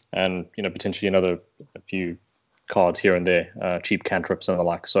 And, potentially a few cards here and there, cheap cantrips and the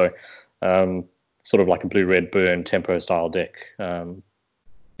like. So sort of like a blue-red burn tempo style deck. I've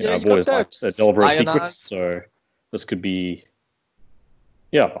always liked Delver of Secrets, so this could be...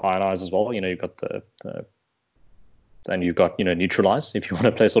 Iron Eyes as well. You've got and you've got Neutralize if you want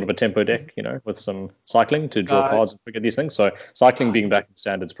to play sort of a tempo deck, with some cycling to draw cards and figure these things. So cycling being back in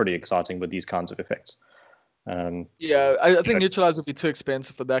standard is pretty exciting with these kinds of effects. I think Neutralize would be too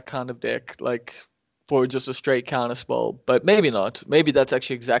expensive for that kind of deck, for just a straight counter spell. But maybe not. Maybe that's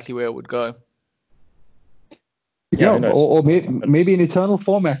actually exactly where it would go. Or maybe in eternal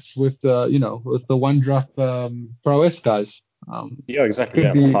formats with with the 1-drop prowess guys. Exactly.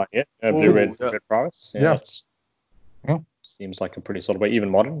 Blue-red prowess. Seems like a pretty sort of way. Even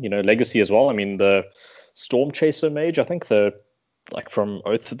modern, legacy as well. I mean, the Storm Chaser Mage, I think from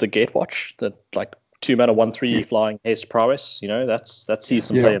Oath of the Gatewatch, the 2 mana 1/3 flying haste prowess. That sees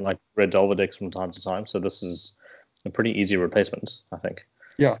some play in red Delver decks from time to time. So this is a pretty easy replacement, I think.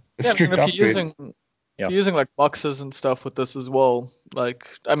 Yeah, if you're using boxes and stuff with this as well, I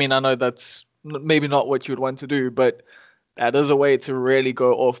know that's maybe not what you'd want to do, but that is a way to really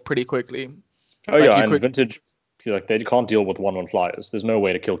go off pretty quickly. And like they can't deal with 1/1 flyers. There's no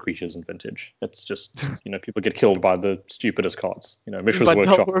way to kill creatures in Vintage. It's just people get killed by the stupidest cards. Mishra's But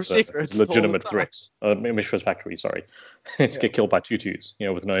Workshop Delver of is a Secrets all the legitimate time. threat. Mishra's Factory, sorry, it's get killed by 2/2s,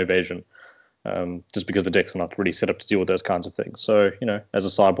 with no evasion, just because the decks are not really set up to deal with those kinds of things. So as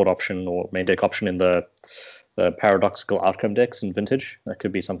a sideboard option or main deck option in the paradoxical outcome decks in Vintage, that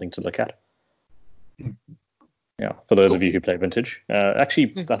could be something to look at. Yeah, for those of you who play Vintage.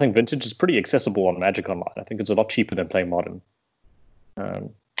 Actually, I think Vintage is pretty accessible on Magic Online. I think it's a lot cheaper than playing Modern.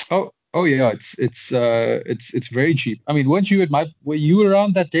 Oh yeah, it's very cheap. I mean, were you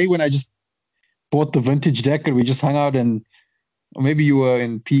around that day when I just bought the Vintage deck and we just hung out, and or maybe you were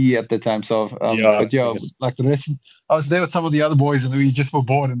in PE at the time, so but yeah, like the rest, I was there with some of the other boys and we just were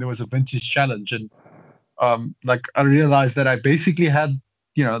bored and there was a Vintage challenge, and like I realized that I basically had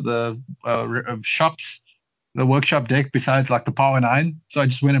the shops, the workshop deck besides like the Power 9. So I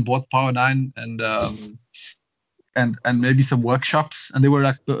just went and bought Power 9 and maybe some workshops, and they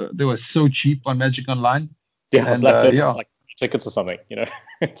were so cheap on Magic Online. Yeah, and like tickets or something.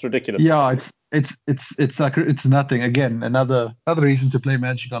 It's ridiculous. Yeah, it's like it's nothing. Again, another reason to play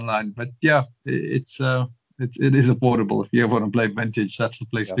Magic Online. But yeah, it is affordable. If you ever want to play Vintage, that's the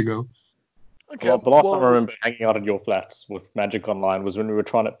place to go. Okay. Well, the last time I remember hanging out at your flats with Magic Online was when we were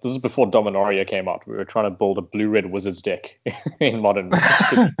trying to. This is before Dominaria came out. We were trying to build a blue-red Wizards deck in Modern.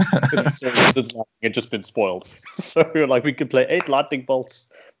 Because Wizards had just been spoiled. So we were like, we could play 8 Lightning Bolts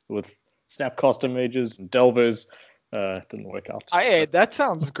with Snapcaster Mages and Delvers. It didn't work out. That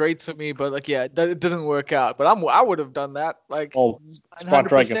sounds great to me, but it didn't work out. But I would have done that. Sprite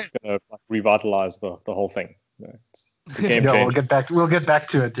Dragon is going to revitalize the whole thing. It's a game changer. We'll get back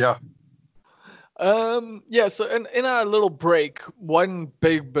to it. Yeah. So in our little break, one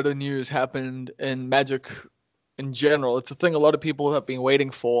big bit of news happened in Magic in general. It's a thing a lot of people have been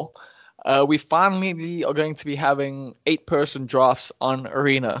waiting for. We finally are going to be having 8-person drafts on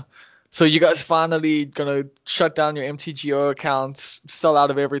Arena. So you guys finally gonna shut down your MTGO accounts, sell out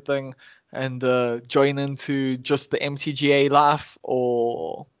of everything, and join into just the MTGA life,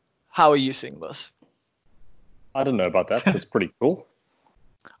 or how are you seeing this? I don't know about that. That's pretty cool.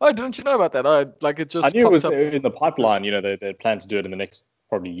 Oh, didn't you know about that? It just. I knew it was in the pipeline. They plan to do it in the next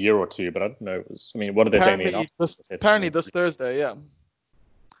probably year or two, but I don't know. What did they say in the announcement? Apparently this Thursday, yeah.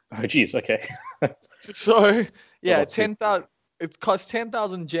 Oh, geez. Okay. So yeah, 10,000. It costs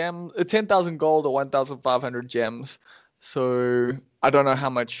 10,000 gems, 10,000 gold or 1,500 gems. So I don't know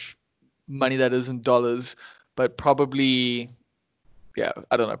how much money that is in dollars, but probably,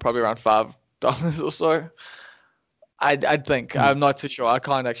 I don't know, probably around $5 or so. I'd think. I'm not too sure. I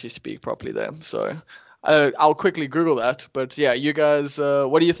can't actually speak properly there. So I'll quickly Google that. But yeah, you guys,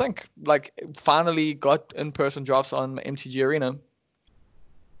 what do you think? Finally got in-person drafts on MTG Arena.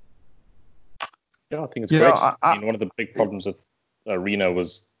 Yeah, I think it's great. I mean, one of the big problems with Arena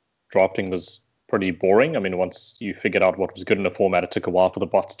was drafting was pretty boring. I mean, once you figured out what was good in a format, it took a while for the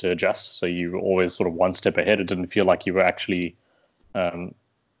bots to adjust. So you were always sort of one step ahead. It didn't feel like you were actually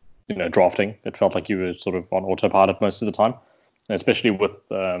drafting. It felt like you were sort of on autopilot most of the time, and especially with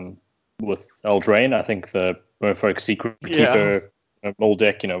Eldraine. I think the Merfolk Secret Keeper mold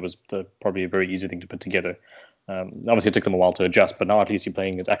deck, was probably a very easy thing to put together. Obviously, it took them a while to adjust, but now at least you're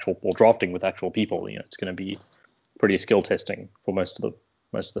playing as actual or drafting with actual people. It's going to be pretty skill testing for most of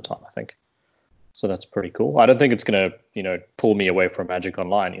the time, I think. So that's pretty cool. I don't think it's going to pull me away from Magic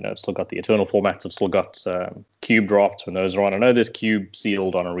Online. I've still got the Eternal formats. I've still got cube drafts when those are on. I know there's cube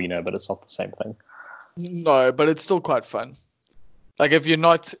sealed on Arena, but it's not the same thing. No, but it's still quite fun. If you're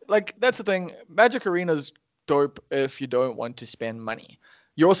not that's the thing. Magic Arena's dope if you don't want to spend money.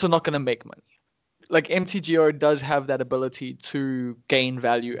 You're also not going to make money. MTGO does have that ability to gain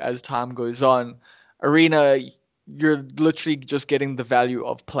value as time goes on. Arena, you're literally just getting the value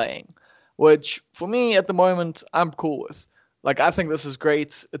of playing, which for me at the moment, I'm cool with. I think this is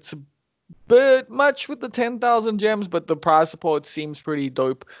great. It's a bit much with the 10,000 gems, but the prize support seems pretty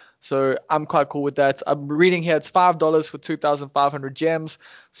dope. So I'm quite cool with that. I'm reading here, it's $5 for 2,500 gems.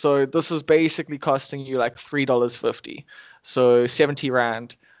 So this is basically costing you $3.50. So 70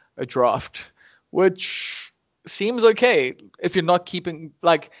 Rand a draft, which seems okay if you're not keeping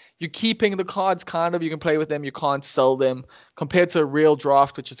you're keeping the cards you can play with them, you can't sell them, compared to a real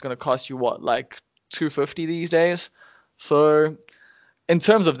draft which is going to cost you $250 these days. So in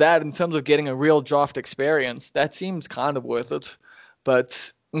terms of getting a real draft experience, that seems kind of worth it.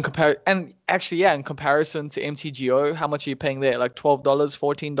 But in comparison to MTGO, how much are you paying there? $12,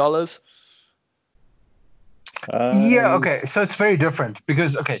 $14? Okay, so it's very different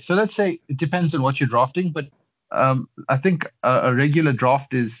because so let's say it depends on what you're drafting, but I think a regular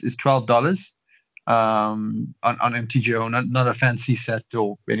draft is $12. on MTGO, not a fancy set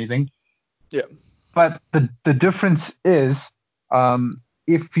or anything. Yeah. But the difference is,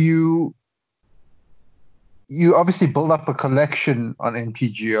 if you obviously build up a collection on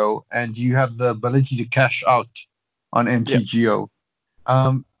MTGO and you have the ability to cash out on MTGO.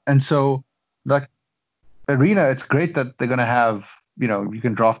 And so, like, Arena, it's great that they're going to have, you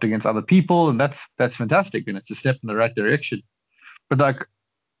can draft against other people, and that's fantastic, and it's a step in the right direction. But, like,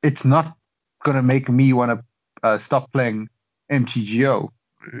 it's not going to make me want to stop playing MTGO,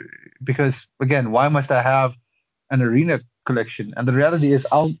 because, again, why must I have an Arena collection? And the reality is,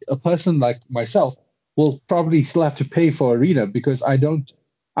 a person like myself will probably still have to pay for Arena, because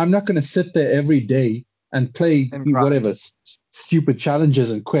I'm not going to sit there every day and play whatever stupid challenges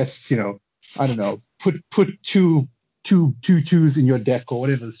and quests, I don't know, put two twos in your deck or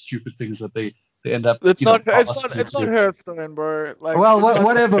whatever stupid things that they end up. It's not Hearthstone, bro. Like, well,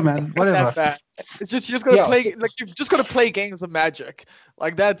 whatever, man, whatever. It's just you just gotta play, like, you've just gotta play games of Magic.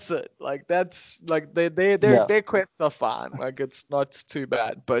 Like, that's it. Like, that's like their quests are fine. Like, it's not too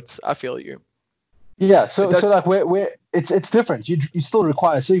bad, but I feel you. Yeah, so like where it's different. You still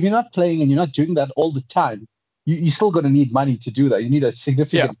require, so if you're not playing and you're not doing that all the time, you still gonna need money to do that. You need a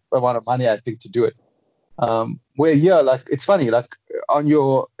significant amount of money, I think, to do it. Like, it's funny, like, on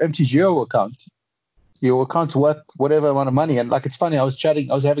your MTGO account, your account's worth whatever amount of money, and, like, it's funny. I was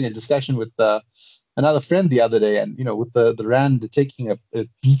having a discussion with another friend the other day, and with the rand taking a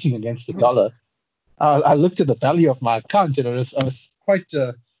beating against the dollar, I looked at the value of my account, and I was quite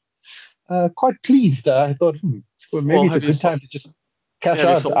pleased. I thought, maybe it's a good time to just cash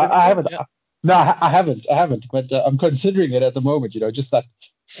out. I haven't. Yeah. No, I haven't. But I'm considering it at the moment. Just like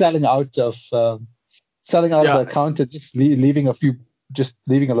selling out of the account and just leaving a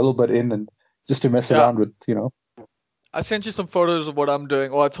little bit in, and just to mess around with. I sent you some photos of what I'm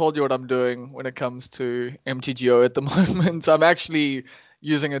doing, or I told you what I'm doing when it comes to MTGO at the moment. I'm actually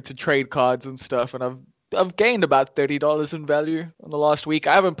using it to trade cards and stuff, and I've gained about $30 in value in the last week.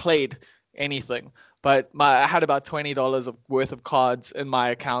 I haven't played anything, but I had about $20 worth of cards in my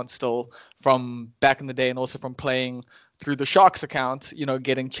account still from back in the day, and also from playing through the Sharks account,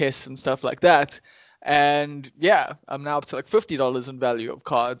 getting chests and stuff like that. And yeah, I'm now up to like $50 in value of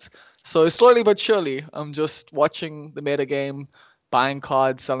cards. So slowly but surely, I'm just watching the meta game, buying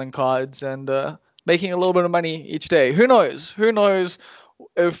cards, selling cards, and making a little bit of money each day. Who knows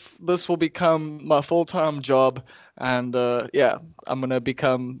if this will become my full-time job, and I'm gonna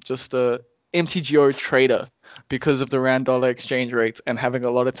become just a MTGO trader because of the rand-dollar exchange rate and having a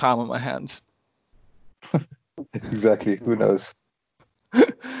lot of time on my hands. Exactly. Who knows?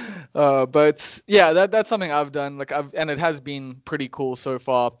 But yeah, that's something I've done. And it has been pretty cool so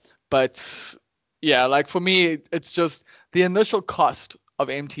far. But yeah, like, for me, it's just the initial cost of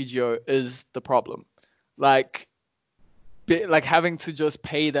MTGO is the problem. Like having to just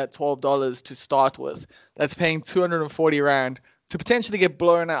pay that $12 to start with, that's paying 240 rand to potentially get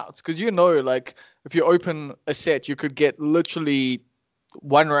blown out. Because like, if you open a set, you could get literally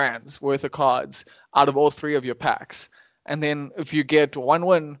 1 rand's worth of cards out of all 3 of your packs. And then if you get 1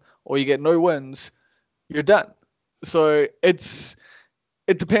 win or you get no wins, you're done. So it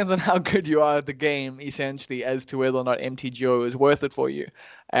depends on how good you are at the game, essentially, as to whether or not MTGO is worth it for you.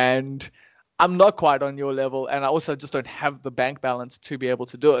 And I'm not quite on your level, and I also just don't have the bank balance to be able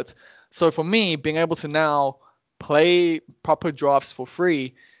to do it. So for me, being able to now play proper drafts for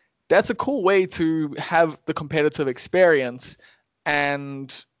free, that's a cool way to have the competitive experience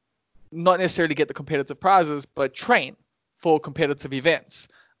and not necessarily get the competitive prizes, but train for competitive events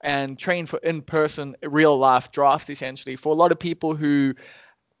and train for in-person, real-life drafts, essentially. For a lot of people who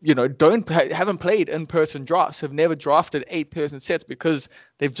haven't played in-person drafts, have never drafted 8-person sets because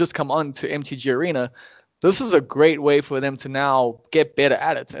they've just come on to MTG Arena, this is a great way for them to now get better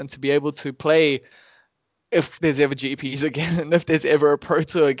at it and to be able to play if there's ever GPs again and if there's ever a Pro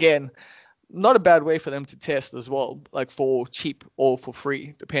Tour again. Not a bad way for them to test as well, like for cheap or for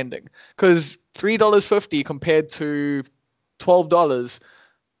free, depending. Because $3.50 compared to $12,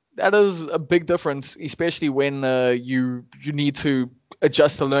 that is a big difference, especially when you need to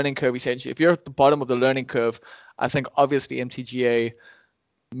adjust the learning curve, essentially. If you're at the bottom of the learning curve, I think obviously MTGA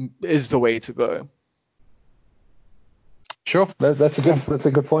is the way to go. Sure, that's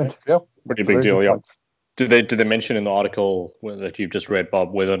a good point. Yeah, pretty big deal. Yeah. Did they mention in the article that you've just read,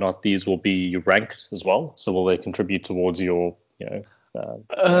 Bob, whether or not these will be ranked as well? So will they contribute towards your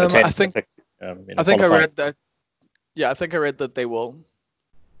I think I read that. Yeah, I think I read that they will.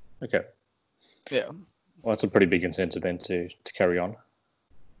 Okay. Yeah. Well, that's a pretty big incentive then to carry on.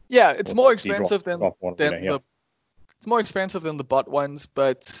 Yeah, it's more expensive than the It's more expensive than the bot ones,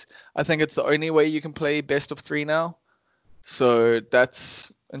 but I think it's the only way you can play best of 3 now. So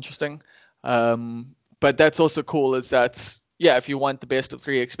that's interesting. But that's also cool is that, yeah, if you want the best of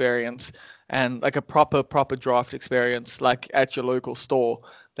 3 experience and like a proper draft experience, like at your local store,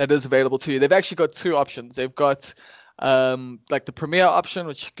 that is available to you. They've actually got 2 options. They've got like the premier option,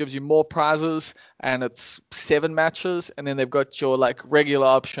 which gives you more prizes, and it's 7 matches, and then they've got your like regular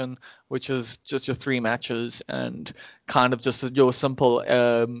option, which is just your 3 matches and kind of just your simple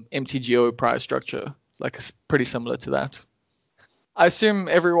MTGO prize structure. Like it's pretty similar to that. I assume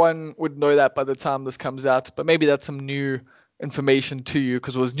everyone would know that by the time this comes out, but maybe that's some new information to you,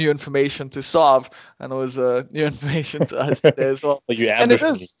 because it was new information to Sarv, and it was new information to us today as well. Well, you And it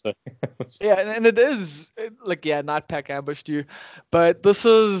ambushed is, me. yeah, and it is like, yeah, Nightpack ambushed you, but this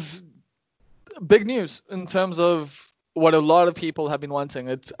is big news in terms of what a lot of people have been wanting.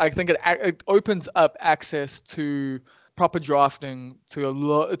 I think it opens up access to proper drafting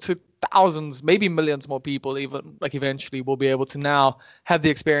to thousands, maybe millions more people, even like eventually will be able to now have the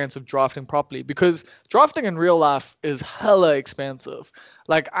experience of drafting properly, because drafting in real life is hella expensive.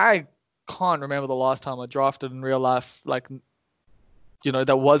 Like I can't remember the last time I drafted in real life, like, you know,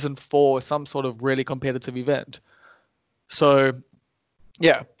 that wasn't for some sort of really competitive event. So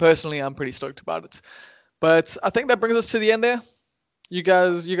yeah, personally, I'm pretty stoked about it. But I think that brings us to the end there. You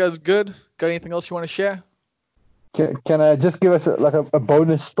guys good? Got anything else you want to share? Can I just give us a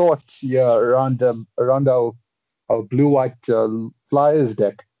bonus thought here around our blue-white Flyers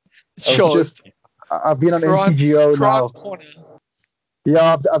deck? Sure. I've been on MTGO now. Corner.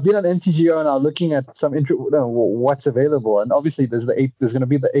 Yeah, I've been on MTGO now, looking at some what's available, and obviously there's going to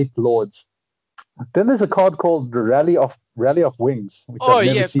be the 8 Lords. Then there's a card called Rally of Wings. Which I've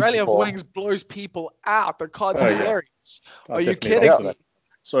never seen Rally before. of Wings blows people out. The card's hilarious. Yeah. Are you kidding me?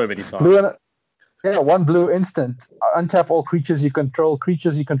 So many times. Yeah, 1 blue instant. Untap all creatures you control.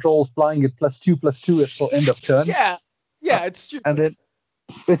 Creatures you control flying at +2/+2 until end of turn. Yeah, it's stupid. And then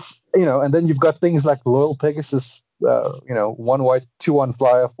it's and then you've got things like Loyal Pegasus. 1 white 2/1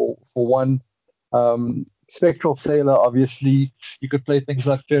 flyer for 1. Spectral Sailor, obviously. You could play things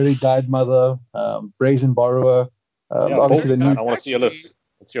like Fairy Guide Mother, Brazen Borrower. Obviously, I want to see your list.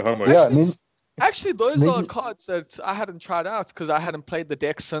 What's your homework? Yeah, actually, those are cards that I hadn't tried out because I hadn't played the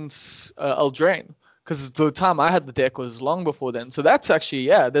deck since Eldraine. Because the time I had the deck was long before then. So that's actually,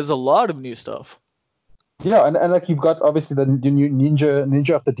 there's a lot of new stuff. Yeah, and like you've got obviously the new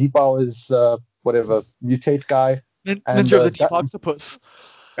Ninja of the Deep Hours, mutate guy. Ninja of the Deep Octopus.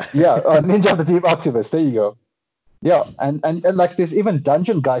 Yeah, Ninja of the Deep Octopus. There you go. Yeah, and like there's even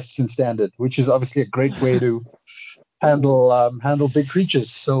Dungeon Geists in Standard, which is obviously a great way to handle big creatures.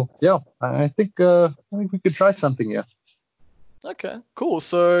 So yeah, I think we could try something here. Okay, cool.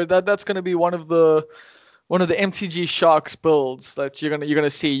 So that's going to be one of the MTG Sharks builds that you're gonna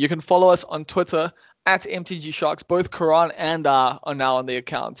see. You can follow us on Twitter at MTG Sharks. Both Karan and I are now on the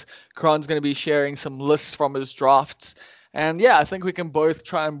account. Karan's going to be sharing some lists from his drafts, and yeah, I think we can both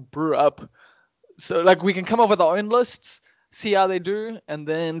try and brew up. So like we can come up with our own lists, see how they do, and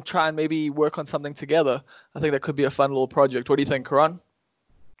then try and maybe work on something together. I think that could be a fun little project. What do you think, Karan?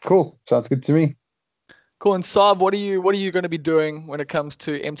 Cool. Sounds good to me. Cool. And Saab, what are you going to be doing when it comes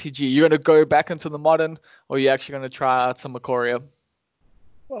to MTG? You're going to go back into the modern, or are you actually going to try out some Ikoria?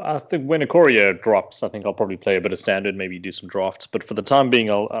 Well, I think when Ikoria drops, I think I'll probably play a bit of Standard, maybe do some drafts. But for the time being,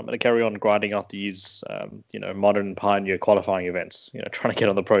 I'm going to carry on grinding out these, modern Pioneer qualifying events. Trying to get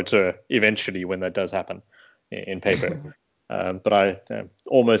on the Pro Tour eventually when that does happen in paper. But I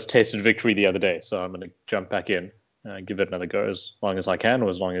almost tasted victory the other day, so I'm going to jump back in. Give it another go as long as I can, or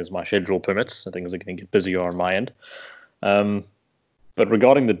as long as my schedule permits. Things are going to get busier on my end. But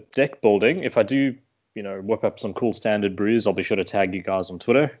regarding the deck building, if I do, whip up some cool Standard brews, I'll be sure to tag you guys on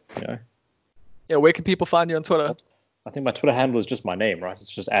Twitter. Yeah, where can people find you on Twitter? I think my Twitter handle is just my name, right?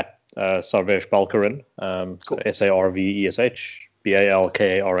 It's just at Sarvesh Balkaran, cool. So Sarvesh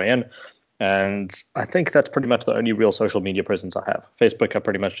Balkaran. And I think that's pretty much the only real social media presence I have. Facebook I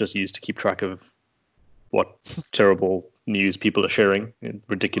pretty much just use to keep track of what terrible news people are sharing,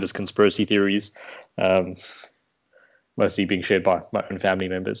 ridiculous conspiracy theories, mostly being shared by my own family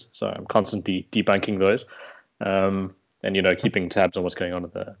members. So I'm constantly debunking those, and keeping tabs on what's going on in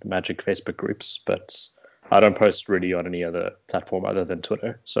the Magic Facebook groups. But I don't post really on any other platform other than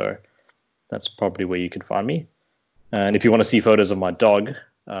Twitter. So that's probably where you can find me. And if you want to see photos of my dog,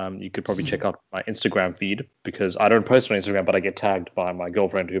 you could probably check out my Instagram feed, because I don't post on Instagram, but I get tagged by my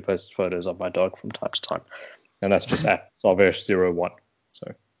girlfriend who posts photos of my dog from time to time. And that's just at Sarvesh01.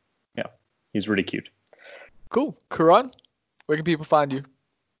 So, yeah, he's really cute. Cool. Karan, where can people find you?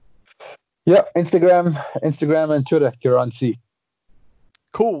 Yeah, Instagram and Twitter, Kieran C.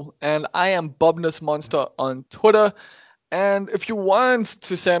 Cool. And I am Bobness Monster on Twitter. And if you want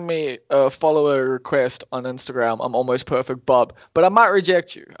to send me a follower request on Instagram, I'm almost perfect Bob. But I might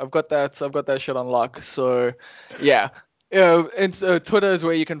reject you. I've got that shit on lock. So yeah. Twitter is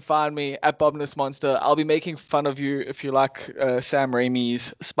where you can find me at Bobness Monster. I'll be making fun of you if you like Sam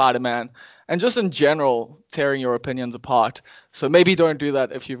Raimi's Spider-Man, and just in general tearing your opinions apart. So maybe don't do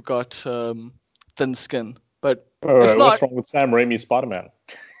that if you've got thin skin. But if not, what's wrong with Sam Raimi's Spider-Man?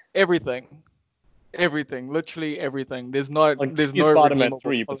 everything, literally everything. There's no Spider-Man redeemable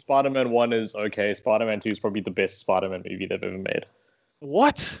 3, but Spider-Man 1 is okay. Spider-Man 2 is probably the best Spider-Man movie they've ever made.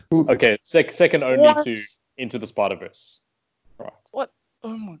 What? Okay, second only to Into the Spider-Verse. Right. What?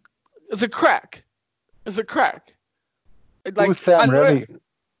 Oh my! It's a crack. Like Who's Sam Raimi?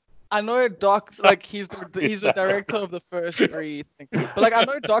 I know Doc, like he's the director of the first three things. But like I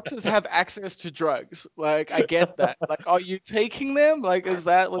know doctors have access to drugs. Like I get that. Like, are you taking them? Like, is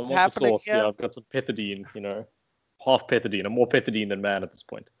that what's happening here? Yeah, I've got some pethidine, half pethidine. I'm more pethidine than man at this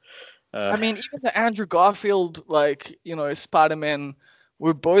point. I mean, even the Andrew Garfield, like, Spider-Man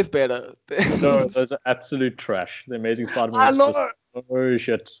were both better. No, those are absolute trash. The Amazing Spider-Man. I know. Oh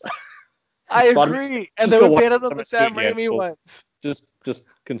shit. I agree, and they were better than the Sam Raimi ones. Just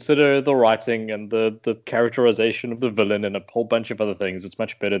consider the writing and the characterization of the villain and a whole bunch of other things. It's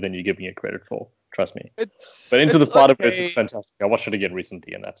much better than you're giving it credit for. Trust me. But Into the Spider-Verse is fantastic. I watched it again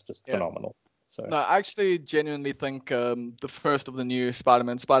recently, and that's just phenomenal. So no, I actually genuinely think the first of the new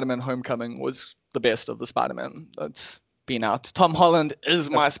Spider-Man Homecoming, was the best of the Spider-Man that's been out. Tom Holland is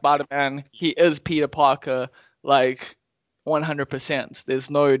my Spider-Man. He is Peter Parker. Like 100%. There's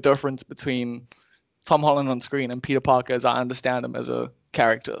no difference between Tom Holland on screen and Peter Parker as I understand him as a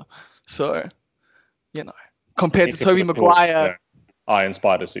character. So, compared to Tobey Maguire, Iron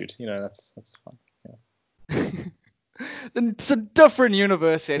Spider suit, that's fun. Yeah. It's a different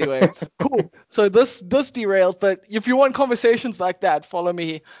universe anyway. Cool. So this derailed, but if you want conversations like that, follow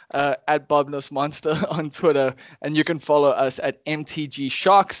me at Bobness Monster on Twitter, and you can follow us at MTG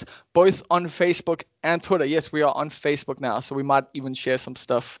Sharks, both on Facebook and Twitter. Yes, we are on Facebook now, so we might even share some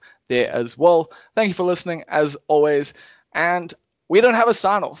stuff there as well. Thank you for listening as always, and we don't have a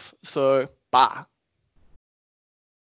sign off, so bye.